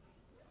herself.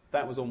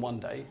 That was on one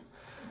day.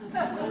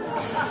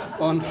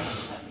 On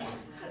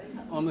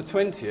the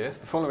 20th,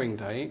 the following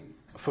day,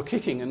 for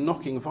kicking and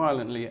knocking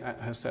violently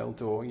at her cell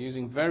door,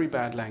 using very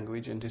bad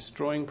language and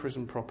destroying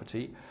prison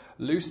property,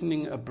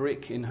 loosening a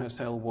brick in her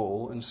cell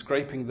wall and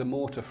scraping the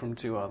mortar from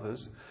 2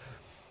 others,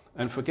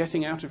 and for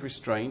getting out of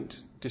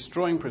restraint,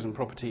 destroying prison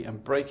property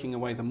and breaking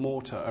away the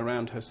mortar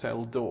around her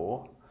cell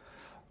door,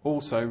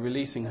 also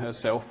releasing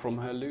herself from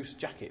her loose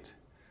jacket.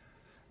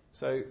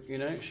 So,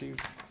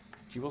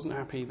 she wasn't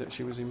happy that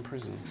she was in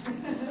prison.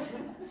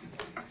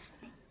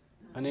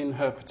 And in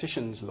her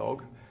petitions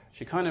log,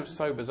 she kind of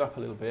sobers up a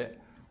little bit,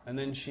 and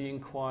then she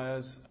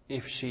inquires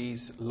if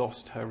she's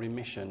lost her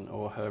remission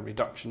or her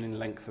reduction in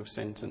length of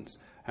sentence.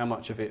 How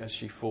much of it has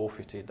she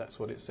forfeited? That's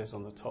what it says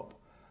on the top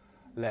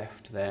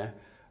left there.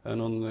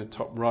 And on the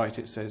top right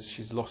it says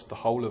she's lost the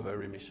whole of her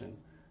remission.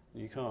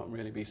 You can't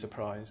really be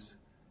surprised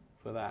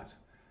for that.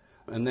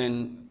 And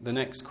then the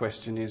next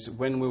question is,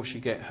 when will she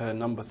get her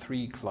number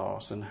 3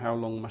 class and how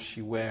long must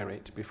she wear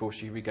it before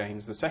she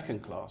regains the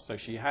 2nd class? So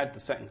she had the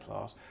 2nd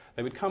class.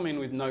 They would come in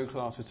with no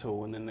class at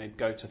all, and then they'd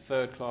go to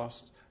 3rd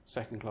class,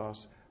 2nd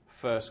class,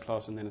 1st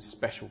class, and then a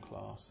special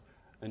class.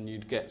 And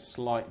you'd get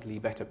slightly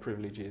better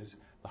privileges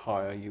the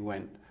higher you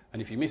went.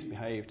 And if you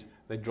misbehaved,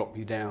 they'd drop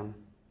you down.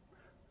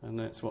 And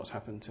that's what's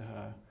happened to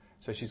her.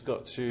 So she's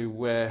got to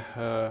wear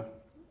her...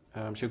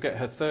 she'll get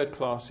her 3rd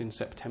class in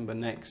September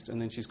next, and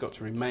then she's got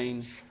to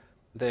remain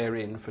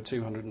therein for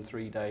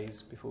 203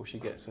 days before she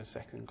gets her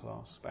 2nd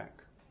class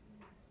back.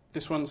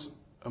 This one's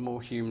a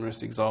more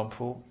humorous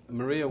example.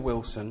 Maria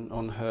Wilson,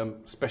 on her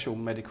special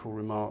medical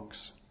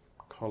remarks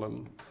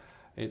column,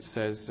 it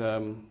says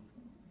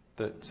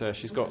that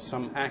she's got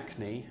some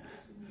acne,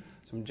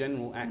 some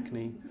general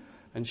acne,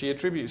 and she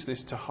attributes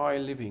this to high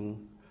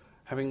living,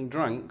 having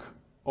drunk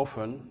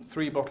often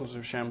 3 bottles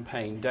of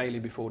champagne daily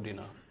before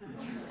dinner.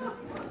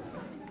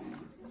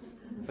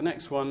 The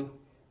next one,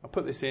 I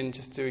put this in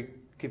just to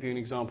give you an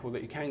example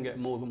that you can get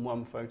more than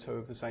 1 photo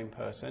of the same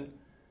person.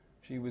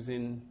 She was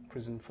in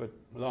prison for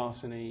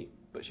larceny,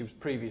 but she was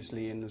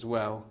previously in as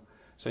well.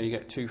 So you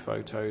get 2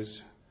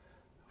 photos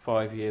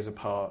 5 years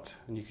apart,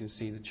 and you can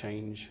see the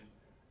change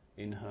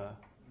in her.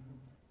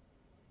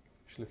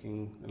 She's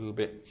looking a little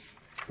bit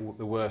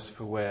the worse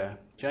for wear.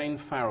 Jane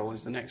Farrell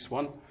is the next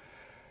one.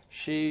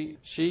 She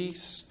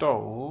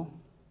stole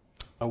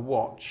a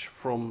watch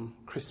from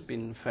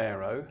Crispin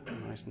Pharaoh,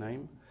 nice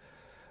name,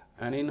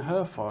 and in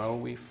her file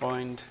we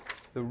find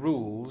the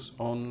rules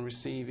on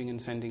receiving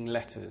and sending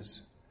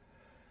letters.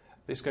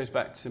 This goes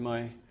back to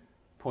my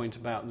point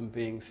about them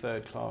being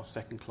third class,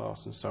 second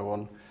class, and so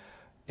on.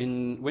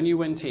 When you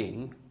went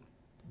in,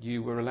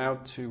 you were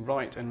allowed to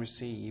write and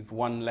receive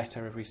one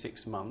letter every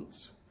 6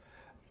 months,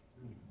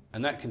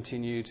 and that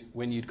continued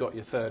when you'd got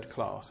your third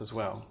class as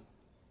well.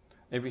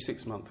 Every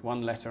 6 months,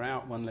 one letter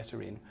out, one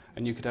letter in,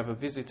 and you could have a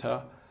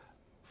visitor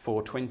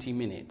for 20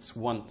 minutes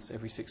once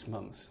every 6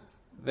 months.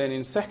 Then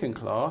in second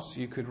class,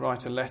 you could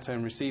write a letter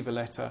and receive a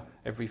letter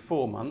every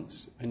 4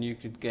 months, and you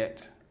could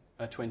get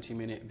a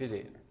 20-minute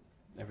visit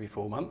every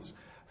 4 months.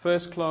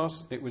 First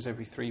class, it was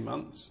every 3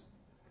 months,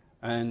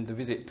 and the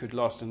visit could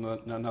last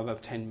another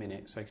 10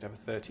 minutes, so you could have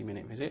a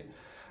 30-minute visit.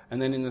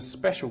 And then in the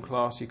special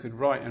class, you could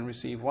write and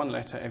receive one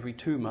letter every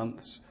 2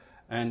 months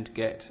and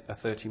get a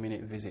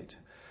 30-minute visit.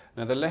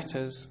 Now, the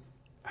letters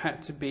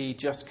had to be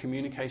just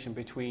communication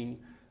between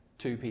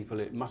two people.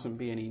 It mustn't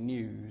be any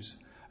news,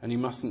 and you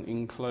mustn't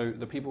enclose,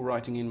 the people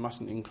writing in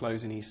mustn't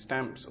enclose any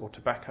stamps or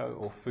tobacco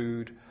or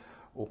food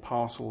or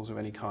parcels of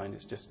any kind.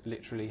 It's just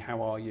literally,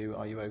 how are you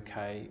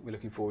okay, we're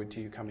looking forward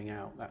to you coming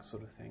out, that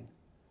sort of thing.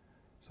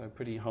 So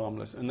pretty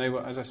harmless. And they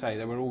were, as I say,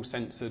 they were all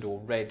censored or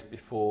read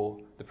before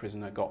the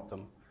prisoner got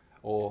them,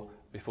 or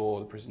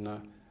before the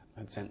prisoner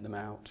had sent them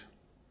out.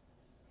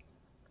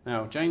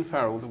 Now, Jane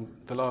Farrell,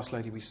 the last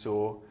lady we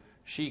saw,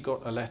 she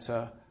got a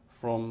letter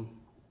from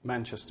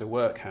Manchester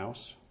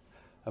Workhouse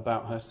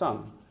about her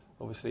son.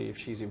 Obviously, if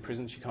she's in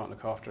prison, she can't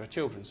look after her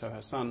children, so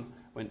her son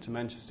went to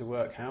Manchester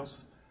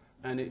Workhouse,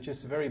 and it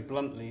just very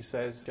bluntly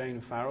says,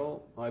 Jane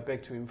Farrell, I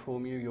beg to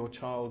inform you your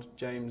child,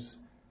 James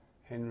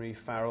Henry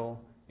Farrell,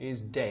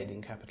 is dead,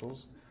 in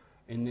capitals,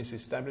 in this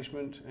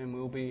establishment and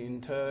will be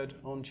interred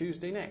on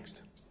Tuesday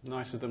next.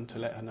 Nice of them to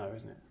let her know,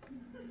 isn't it?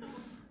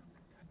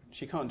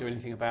 She can't do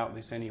anything about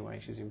this anyway.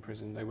 She's in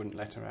prison. They wouldn't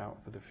let her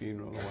out for the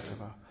funeral or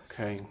whatever.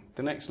 Okay.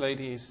 The next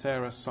lady is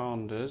Sarah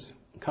Sanders,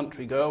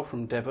 country girl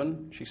from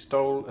Devon. She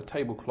stole a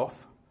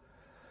tablecloth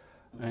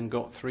and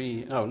got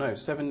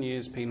 7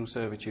 years penal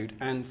servitude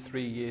and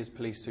 3 years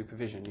police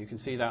supervision. You can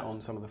see that on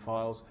some of the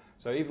files.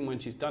 So even when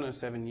she's done her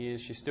 7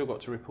 years, she's still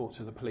got to report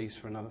to the police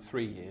for another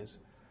 3 years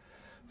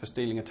for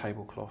stealing a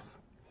tablecloth.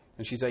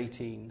 And she's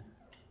 18.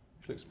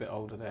 She looks a bit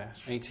older there.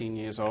 18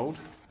 years old.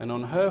 And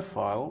on her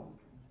file,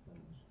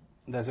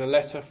 there's a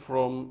letter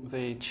from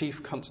the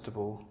Chief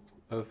Constable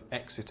of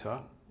Exeter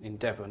in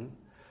Devon.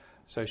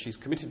 So she's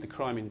committed the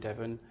crime in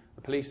Devon,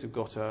 the police have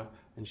got her,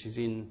 and she's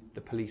in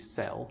the police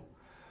cell.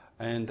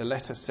 And the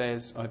letter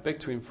says, I beg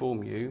to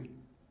inform you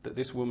that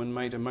this woman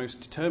made a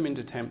most determined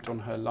attempt on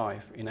her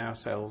life in our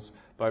cells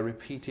by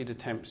repeated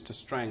attempts to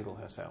strangle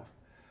herself.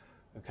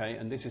 Okay,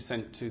 and this is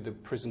sent to the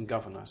prison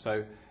governor.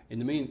 So in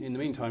the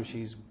meantime,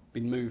 she's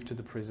been moved to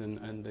the prison,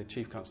 and the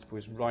chief constable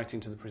is writing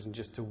to the prison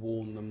just to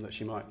warn them that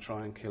she might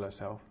try and kill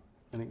herself.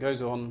 And it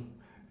goes on,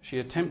 she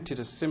attempted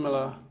a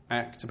similar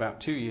act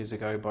about 2 years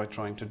ago by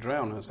trying to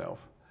drown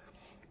herself.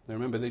 Now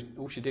remember,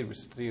 all she did was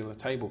steal a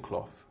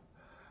tablecloth.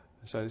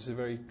 So this is a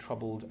very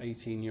troubled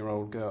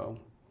 18-year-old girl.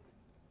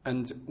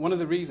 And one of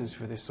the reasons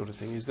for this sort of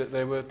thing is that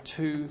there were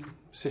two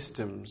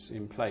systems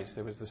in place.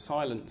 There was the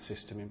silent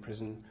system in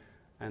prison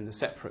and the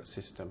separate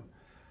system.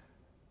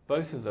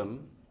 Both of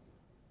them,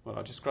 well,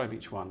 I'll describe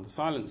each one. The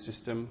silent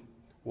system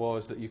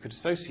was that you could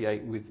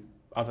associate with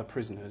other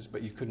prisoners,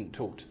 but you couldn't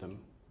talk to them.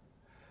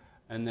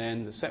 And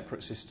then the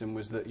separate system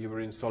was that you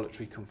were in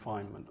solitary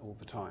confinement all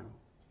the time.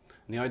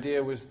 And the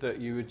idea was that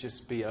you would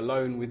just be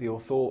alone with your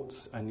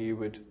thoughts, and you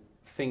would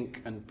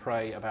think and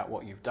pray about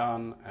what you've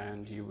done,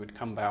 and you would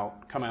come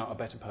out a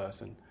better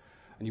person.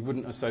 And you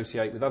wouldn't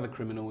associate with other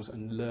criminals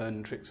and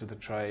learn tricks of the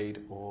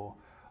trade, or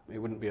it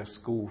wouldn't be a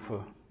school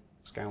for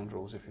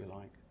scoundrels, if you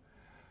like.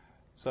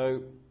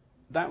 So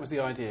that was the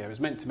idea. It was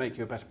meant to make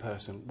you a better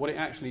person. What it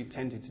actually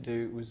tended to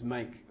do was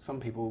make some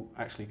people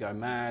actually go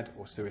mad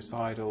or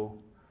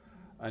suicidal,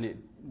 and it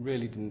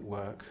really didn't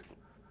work.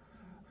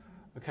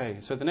 Okay,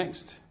 so the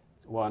next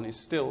one is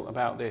still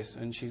about this,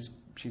 and she's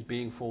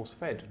being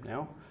force-fed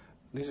now.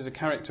 This is a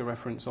character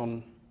reference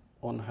on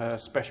her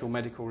special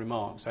medical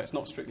remarks. So it's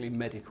not strictly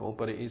medical,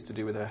 but it is to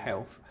do with her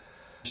health.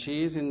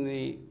 She is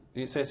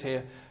it says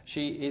here,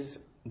 she is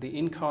the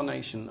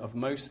incarnation of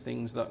most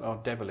things that are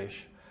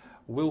devilish,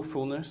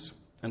 willfulness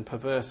and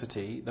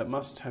perversity that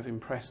must have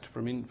impressed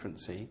from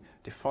infancy,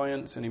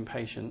 defiance and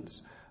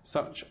impatience,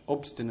 such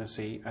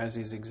obstinacy as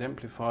is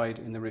exemplified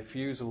in the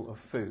refusal of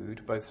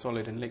food, both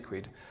solid and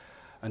liquid,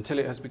 until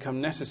it has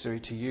become necessary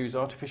to use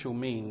artificial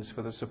means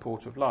for the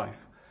support of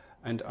life,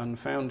 and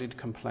unfounded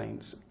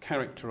complaints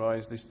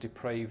characterise this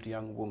depraved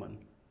young woman.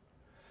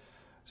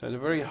 So it's a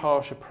very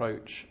harsh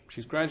approach.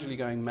 She's gradually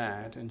going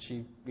mad, and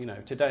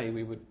today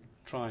we would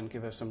try and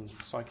give her some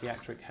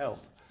psychiatric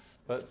help,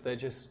 but they're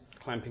just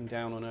clamping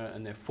down on her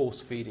and they're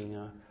force-feeding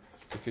her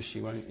because she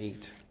won't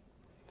eat.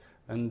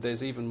 And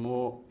there's even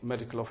more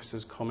medical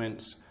officers'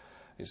 comments.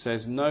 It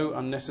says, no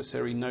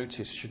unnecessary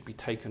notice should be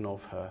taken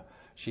of her.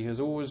 She has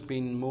always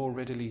been more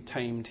readily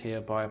tamed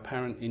here by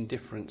apparent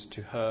indifference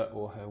to her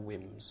or her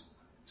whims.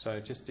 So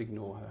just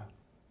ignore her.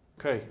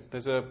 Okay,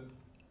 there's a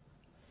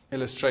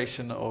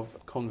illustration of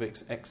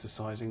convicts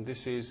exercising.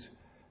 This is,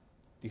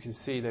 you can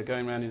see they're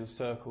going around in a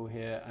circle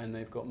here and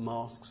they've got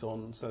masks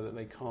on so that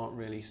they can't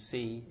really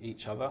see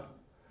each other.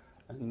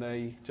 And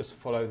they just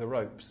follow the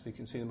ropes. You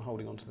can see them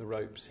holding onto the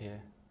ropes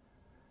here.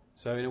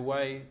 So in a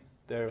way,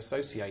 they're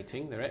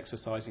associating, they're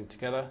exercising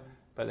together,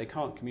 but they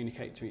can't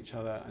communicate to each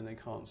other and they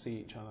can't see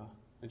each other.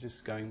 They're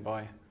just going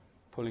by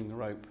pulling the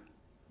rope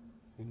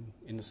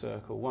in a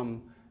circle.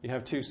 You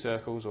have 2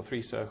 circles or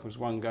 3 circles,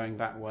 one going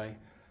that way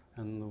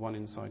and the one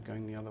inside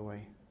going the other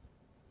way.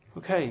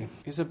 Okay,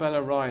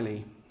 Isabella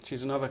Riley.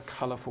 She's another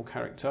colourful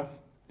character.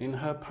 In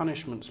her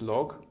punishments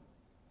log,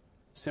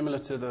 similar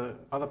to the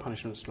other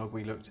punishments log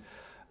we looked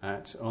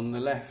at, on the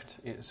left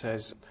it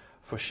says,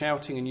 for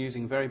shouting and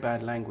using very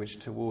bad language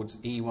towards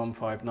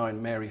E159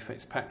 Mary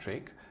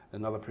Fitzpatrick,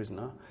 another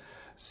prisoner,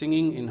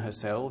 singing in her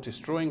cell,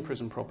 destroying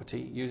prison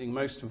property, using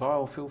most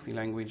vile, filthy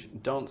language,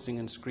 dancing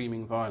and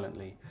screaming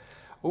violently.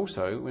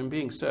 Also, when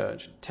being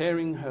searched,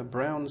 tearing her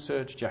brown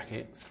serge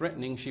jacket,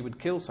 threatening she would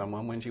kill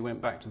someone when she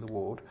went back to the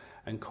ward,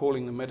 and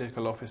calling the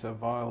medical officer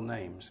vile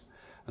names.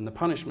 And the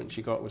punishment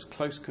she got was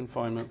close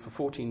confinement for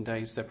 14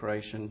 days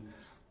separation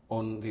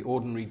on the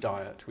ordinary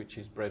diet, which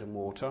is bread and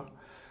water,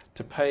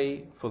 to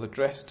pay for the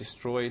dress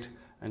destroyed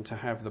and to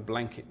have the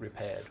blanket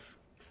repaired.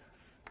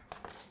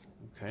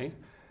 Okay.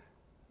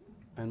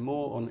 And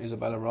more on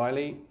Isabella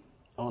Riley.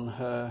 On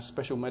her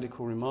special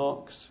medical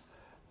remarks,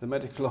 the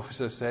medical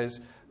officer says,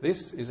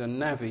 this is a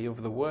navvy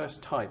of the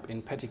worst type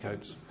in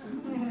petticoats.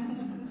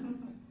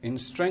 In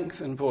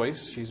strength and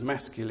voice, she's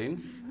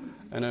masculine,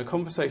 and her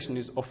conversation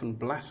is often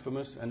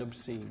blasphemous and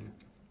obscene.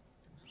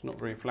 It's not a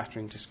very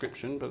flattering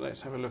description, but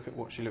let's have a look at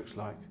what she looks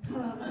like.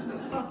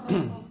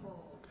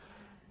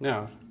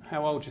 Now,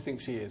 how old do you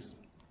think she is?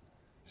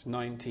 She's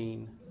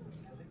 19.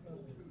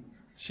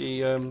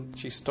 She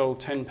stole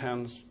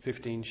 £10,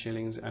 15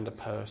 shillings and a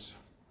purse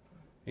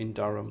in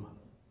Durham.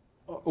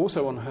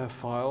 Also on her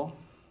file,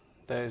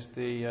 there's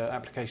the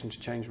application to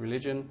change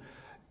religion.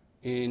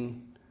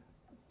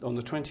 On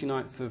the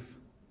 29th of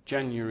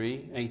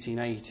January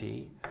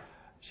 1880,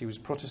 she was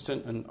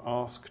Protestant and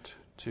asked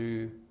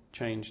to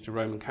change to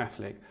Roman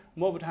Catholic.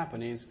 And what would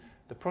happen is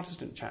the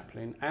Protestant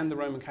chaplain and the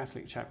Roman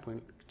Catholic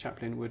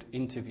chaplain would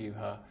interview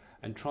her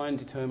and try and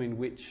determine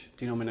which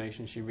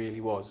denomination she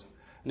really was.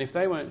 And if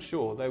they weren't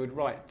sure, they would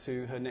write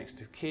to her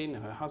next of kin,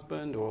 her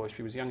husband, or if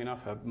she was young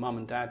enough, her mum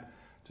and dad,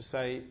 to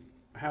say,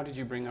 how did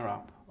you bring her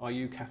up? Are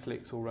you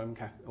Catholics or Roman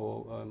Catholic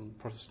or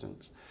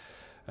Protestants?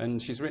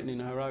 And she's written in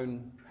her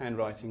own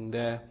handwriting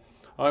there,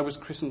 I was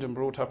christened and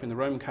brought up in the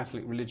Roman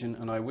Catholic religion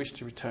and I wish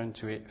to return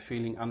to it,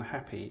 feeling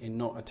unhappy in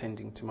not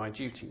attending to my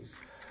duties.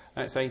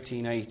 That's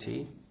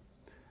 1880.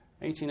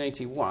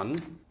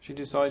 1881, she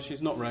decides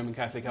she's not Roman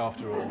Catholic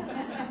after all.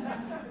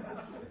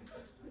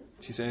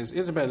 She says,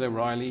 Isabella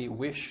Riley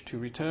wished to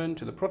return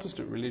to the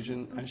Protestant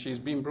religion and she's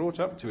been brought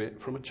up to it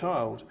from a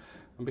child,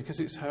 and because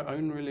it's her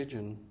own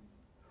religion.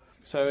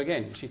 So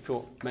again, she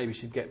thought maybe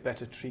she'd get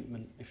better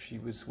treatment if she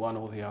was one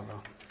or the other.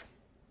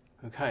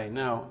 Okay,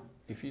 now,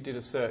 if you did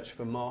a search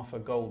for Martha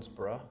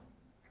Goldsborough,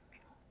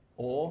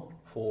 or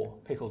for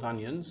pickled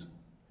onions,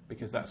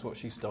 because that's what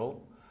she stole,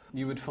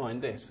 you would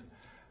find this.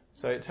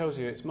 So it tells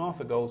you it's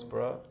Martha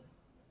Goldsborough.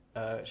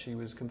 She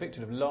was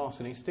convicted of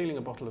larceny, stealing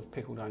a bottle of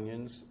pickled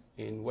onions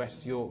in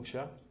West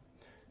Yorkshire.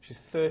 She's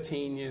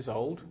 13 years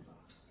old,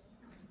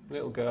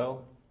 little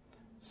girl,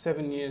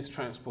 7 years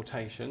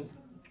transportation,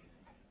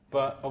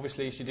 but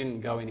obviously she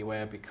didn't go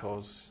anywhere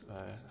because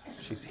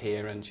she's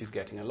here and she's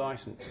getting a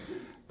licence.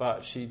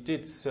 But she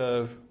did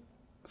serve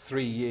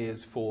 3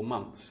 years, 4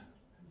 months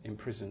in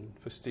prison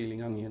for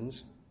stealing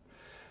onions.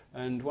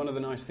 And one of the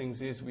nice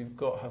things is we've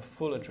got her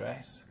full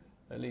address,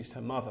 at least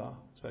her mother,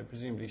 so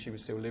presumably she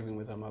was still living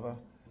with her mother,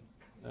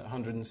 at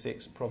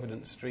 106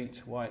 Providence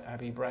Street, White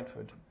Abbey,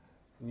 Bradford,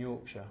 in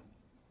Yorkshire.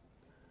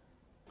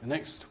 The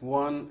next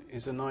one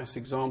is a nice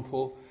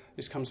example.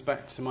 This comes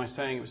back to my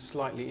saying it was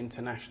slightly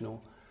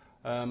international.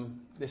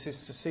 This is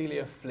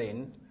Cecilia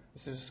Flynn.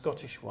 This is a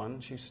Scottish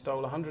one. She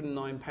stole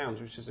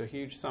 £109, which is a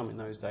huge sum in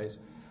those days,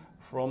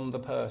 from the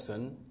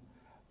person.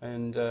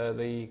 And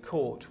the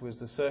court was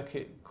the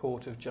Circuit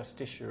Court of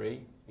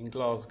Justiciary in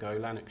Glasgow,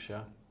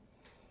 Lanarkshire.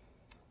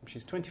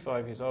 She's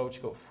 25 years old.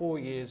 She got 4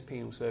 years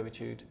penal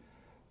servitude.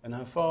 And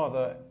her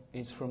father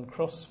is from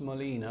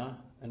Crossmolina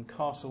and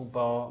Castle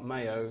Bar,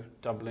 Mayo,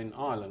 Dublin,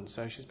 Ireland.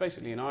 So she's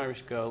basically an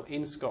Irish girl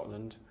in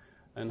Scotland,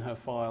 and her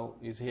file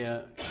is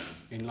here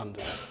in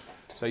London.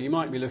 So you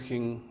might be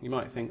looking, you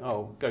might think,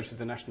 oh, go to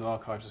the National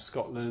Archives of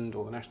Scotland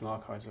or the National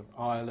Archives of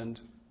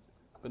Ireland.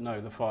 But no,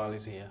 the file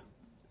is here.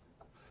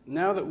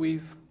 Now that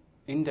we've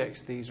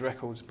indexed these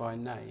records by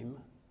name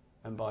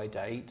and by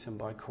date and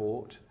by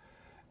court,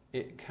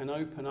 it can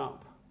open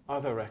up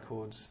other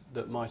records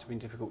that might have been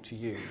difficult to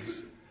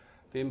use,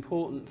 the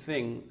important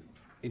thing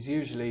is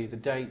usually the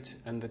date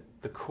and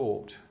the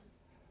court,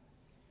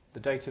 the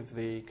date of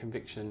the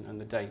conviction and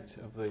the date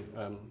of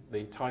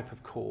the type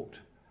of court.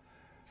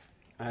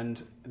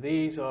 And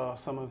these are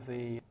some of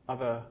the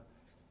other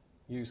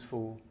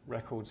useful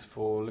records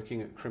for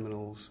looking at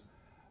criminals,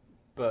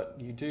 but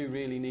you do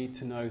really need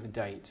to know the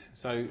date.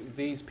 So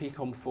these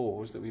PCOM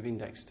 4s that we've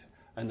indexed,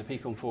 and the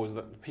PCOM 4s,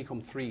 the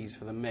PCOM 3s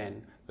for the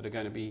men that are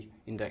going to be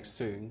indexed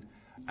soon,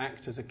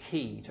 act as a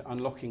key to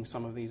unlocking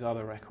some of these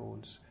other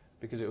records,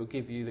 because it will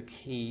give you the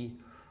key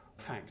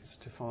facts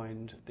to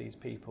find these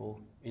people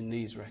in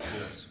these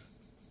records.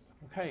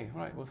 Okay,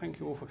 right, well, thank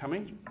you all for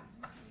coming.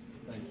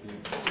 Thank you.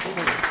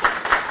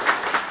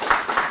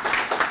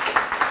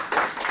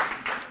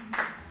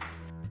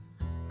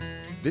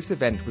 This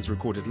event was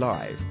recorded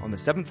live on the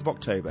 7th of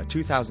October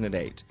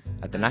 2008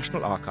 at the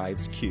National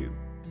Archives, Kew.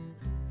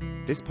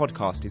 This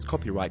podcast is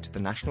copyright the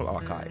National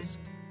Archives.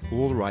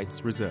 All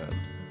rights reserved.